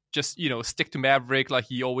should just stick to Maverick like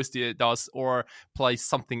he always does, or play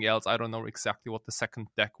something else. I don't know exactly what the second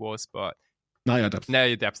deck was, but Naya Depths.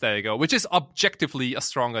 There you go, which is objectively a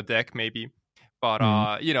stronger deck maybe. But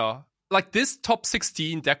like this top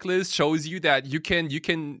 16 deck list shows you that you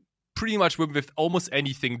can pretty much win with almost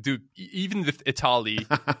anything, dude. Even with Italy, dude.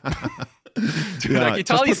 Yeah, like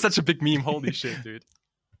Italy is such a big meme. Holy shit, dude.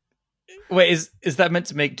 Wait, is that meant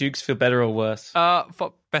to make Dukes feel better or worse?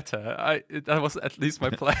 For better. That was at least my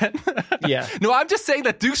plan. Yeah. No, I'm just saying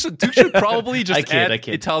that Duke should probably just add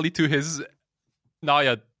Italy to his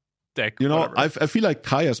Naya deck. I feel like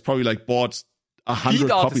Kai has probably like bought 100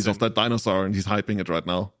 copies of that dinosaur, and he's hyping it right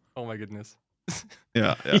now. Oh my goodness.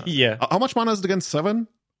 Yeah. Yeah. How much mana is it against 7?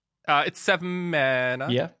 It's 7 mana.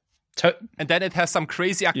 Yeah. And then it has some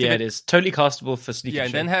crazy activity. Yeah, it is totally castable for sneaky. Yeah,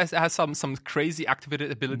 and then it has some crazy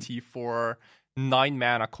activated ability for 9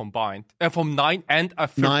 mana combined. From 9 and a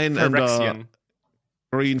Phyrexian.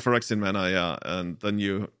 Green Phyrexian mana, yeah. And then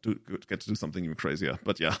you get to do something even crazier.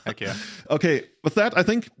 But yeah. Okay. With that, I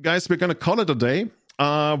think, guys, we're going to call it a day.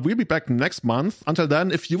 We'll be back next month. Until then,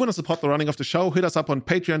 if you want to support the running of the show, hit us up on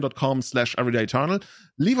patreon.com/everydayeternal.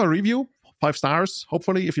 Leave a review, 5 stars,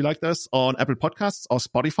 hopefully, if you like this, on Apple Podcasts or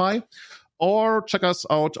Spotify. Or check us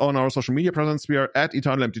out on our social media presence. We are at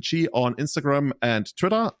EternalMTG on Instagram and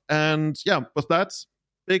Twitter. And yeah, with that,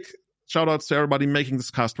 big shout outs to everybody making this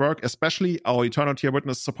cast work, especially our Eternal Tier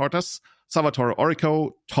Witness supporters, Salvatore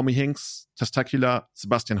Orico, Tommy Hinks, Testacular,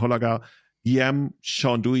 Sebastian Hollager, Yem,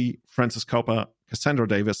 Sean Dewey, Francis Cooper, Cassandra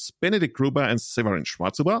Davis, Benedict Gruber, and Severin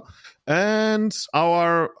Schwarzuber. And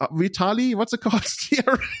our Vitali, what's it called?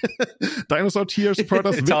 Dinosaur tier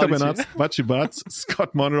supporters, Victor Bernard, Bachi Butts,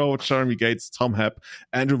 Scott Monroe, Jeremy Gates, Tom Hepp,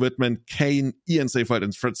 Andrew Whitman, Kane, Ian Seyfeld,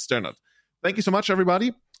 and Fritz Sternert. Thank you so much,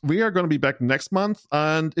 everybody. we are going to be back next month.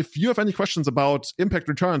 And if you have any questions about Impact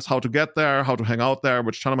Returns, how to get there, how to hang out there,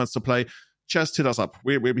 which tournaments to play, just hit us up.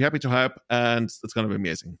 We'll be happy to help, and it's going to be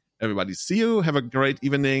amazing. Everybody, see you. Have a great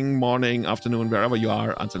evening, morning, afternoon, wherever you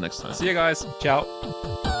are. Until next time. See you guys.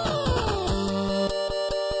 Ciao.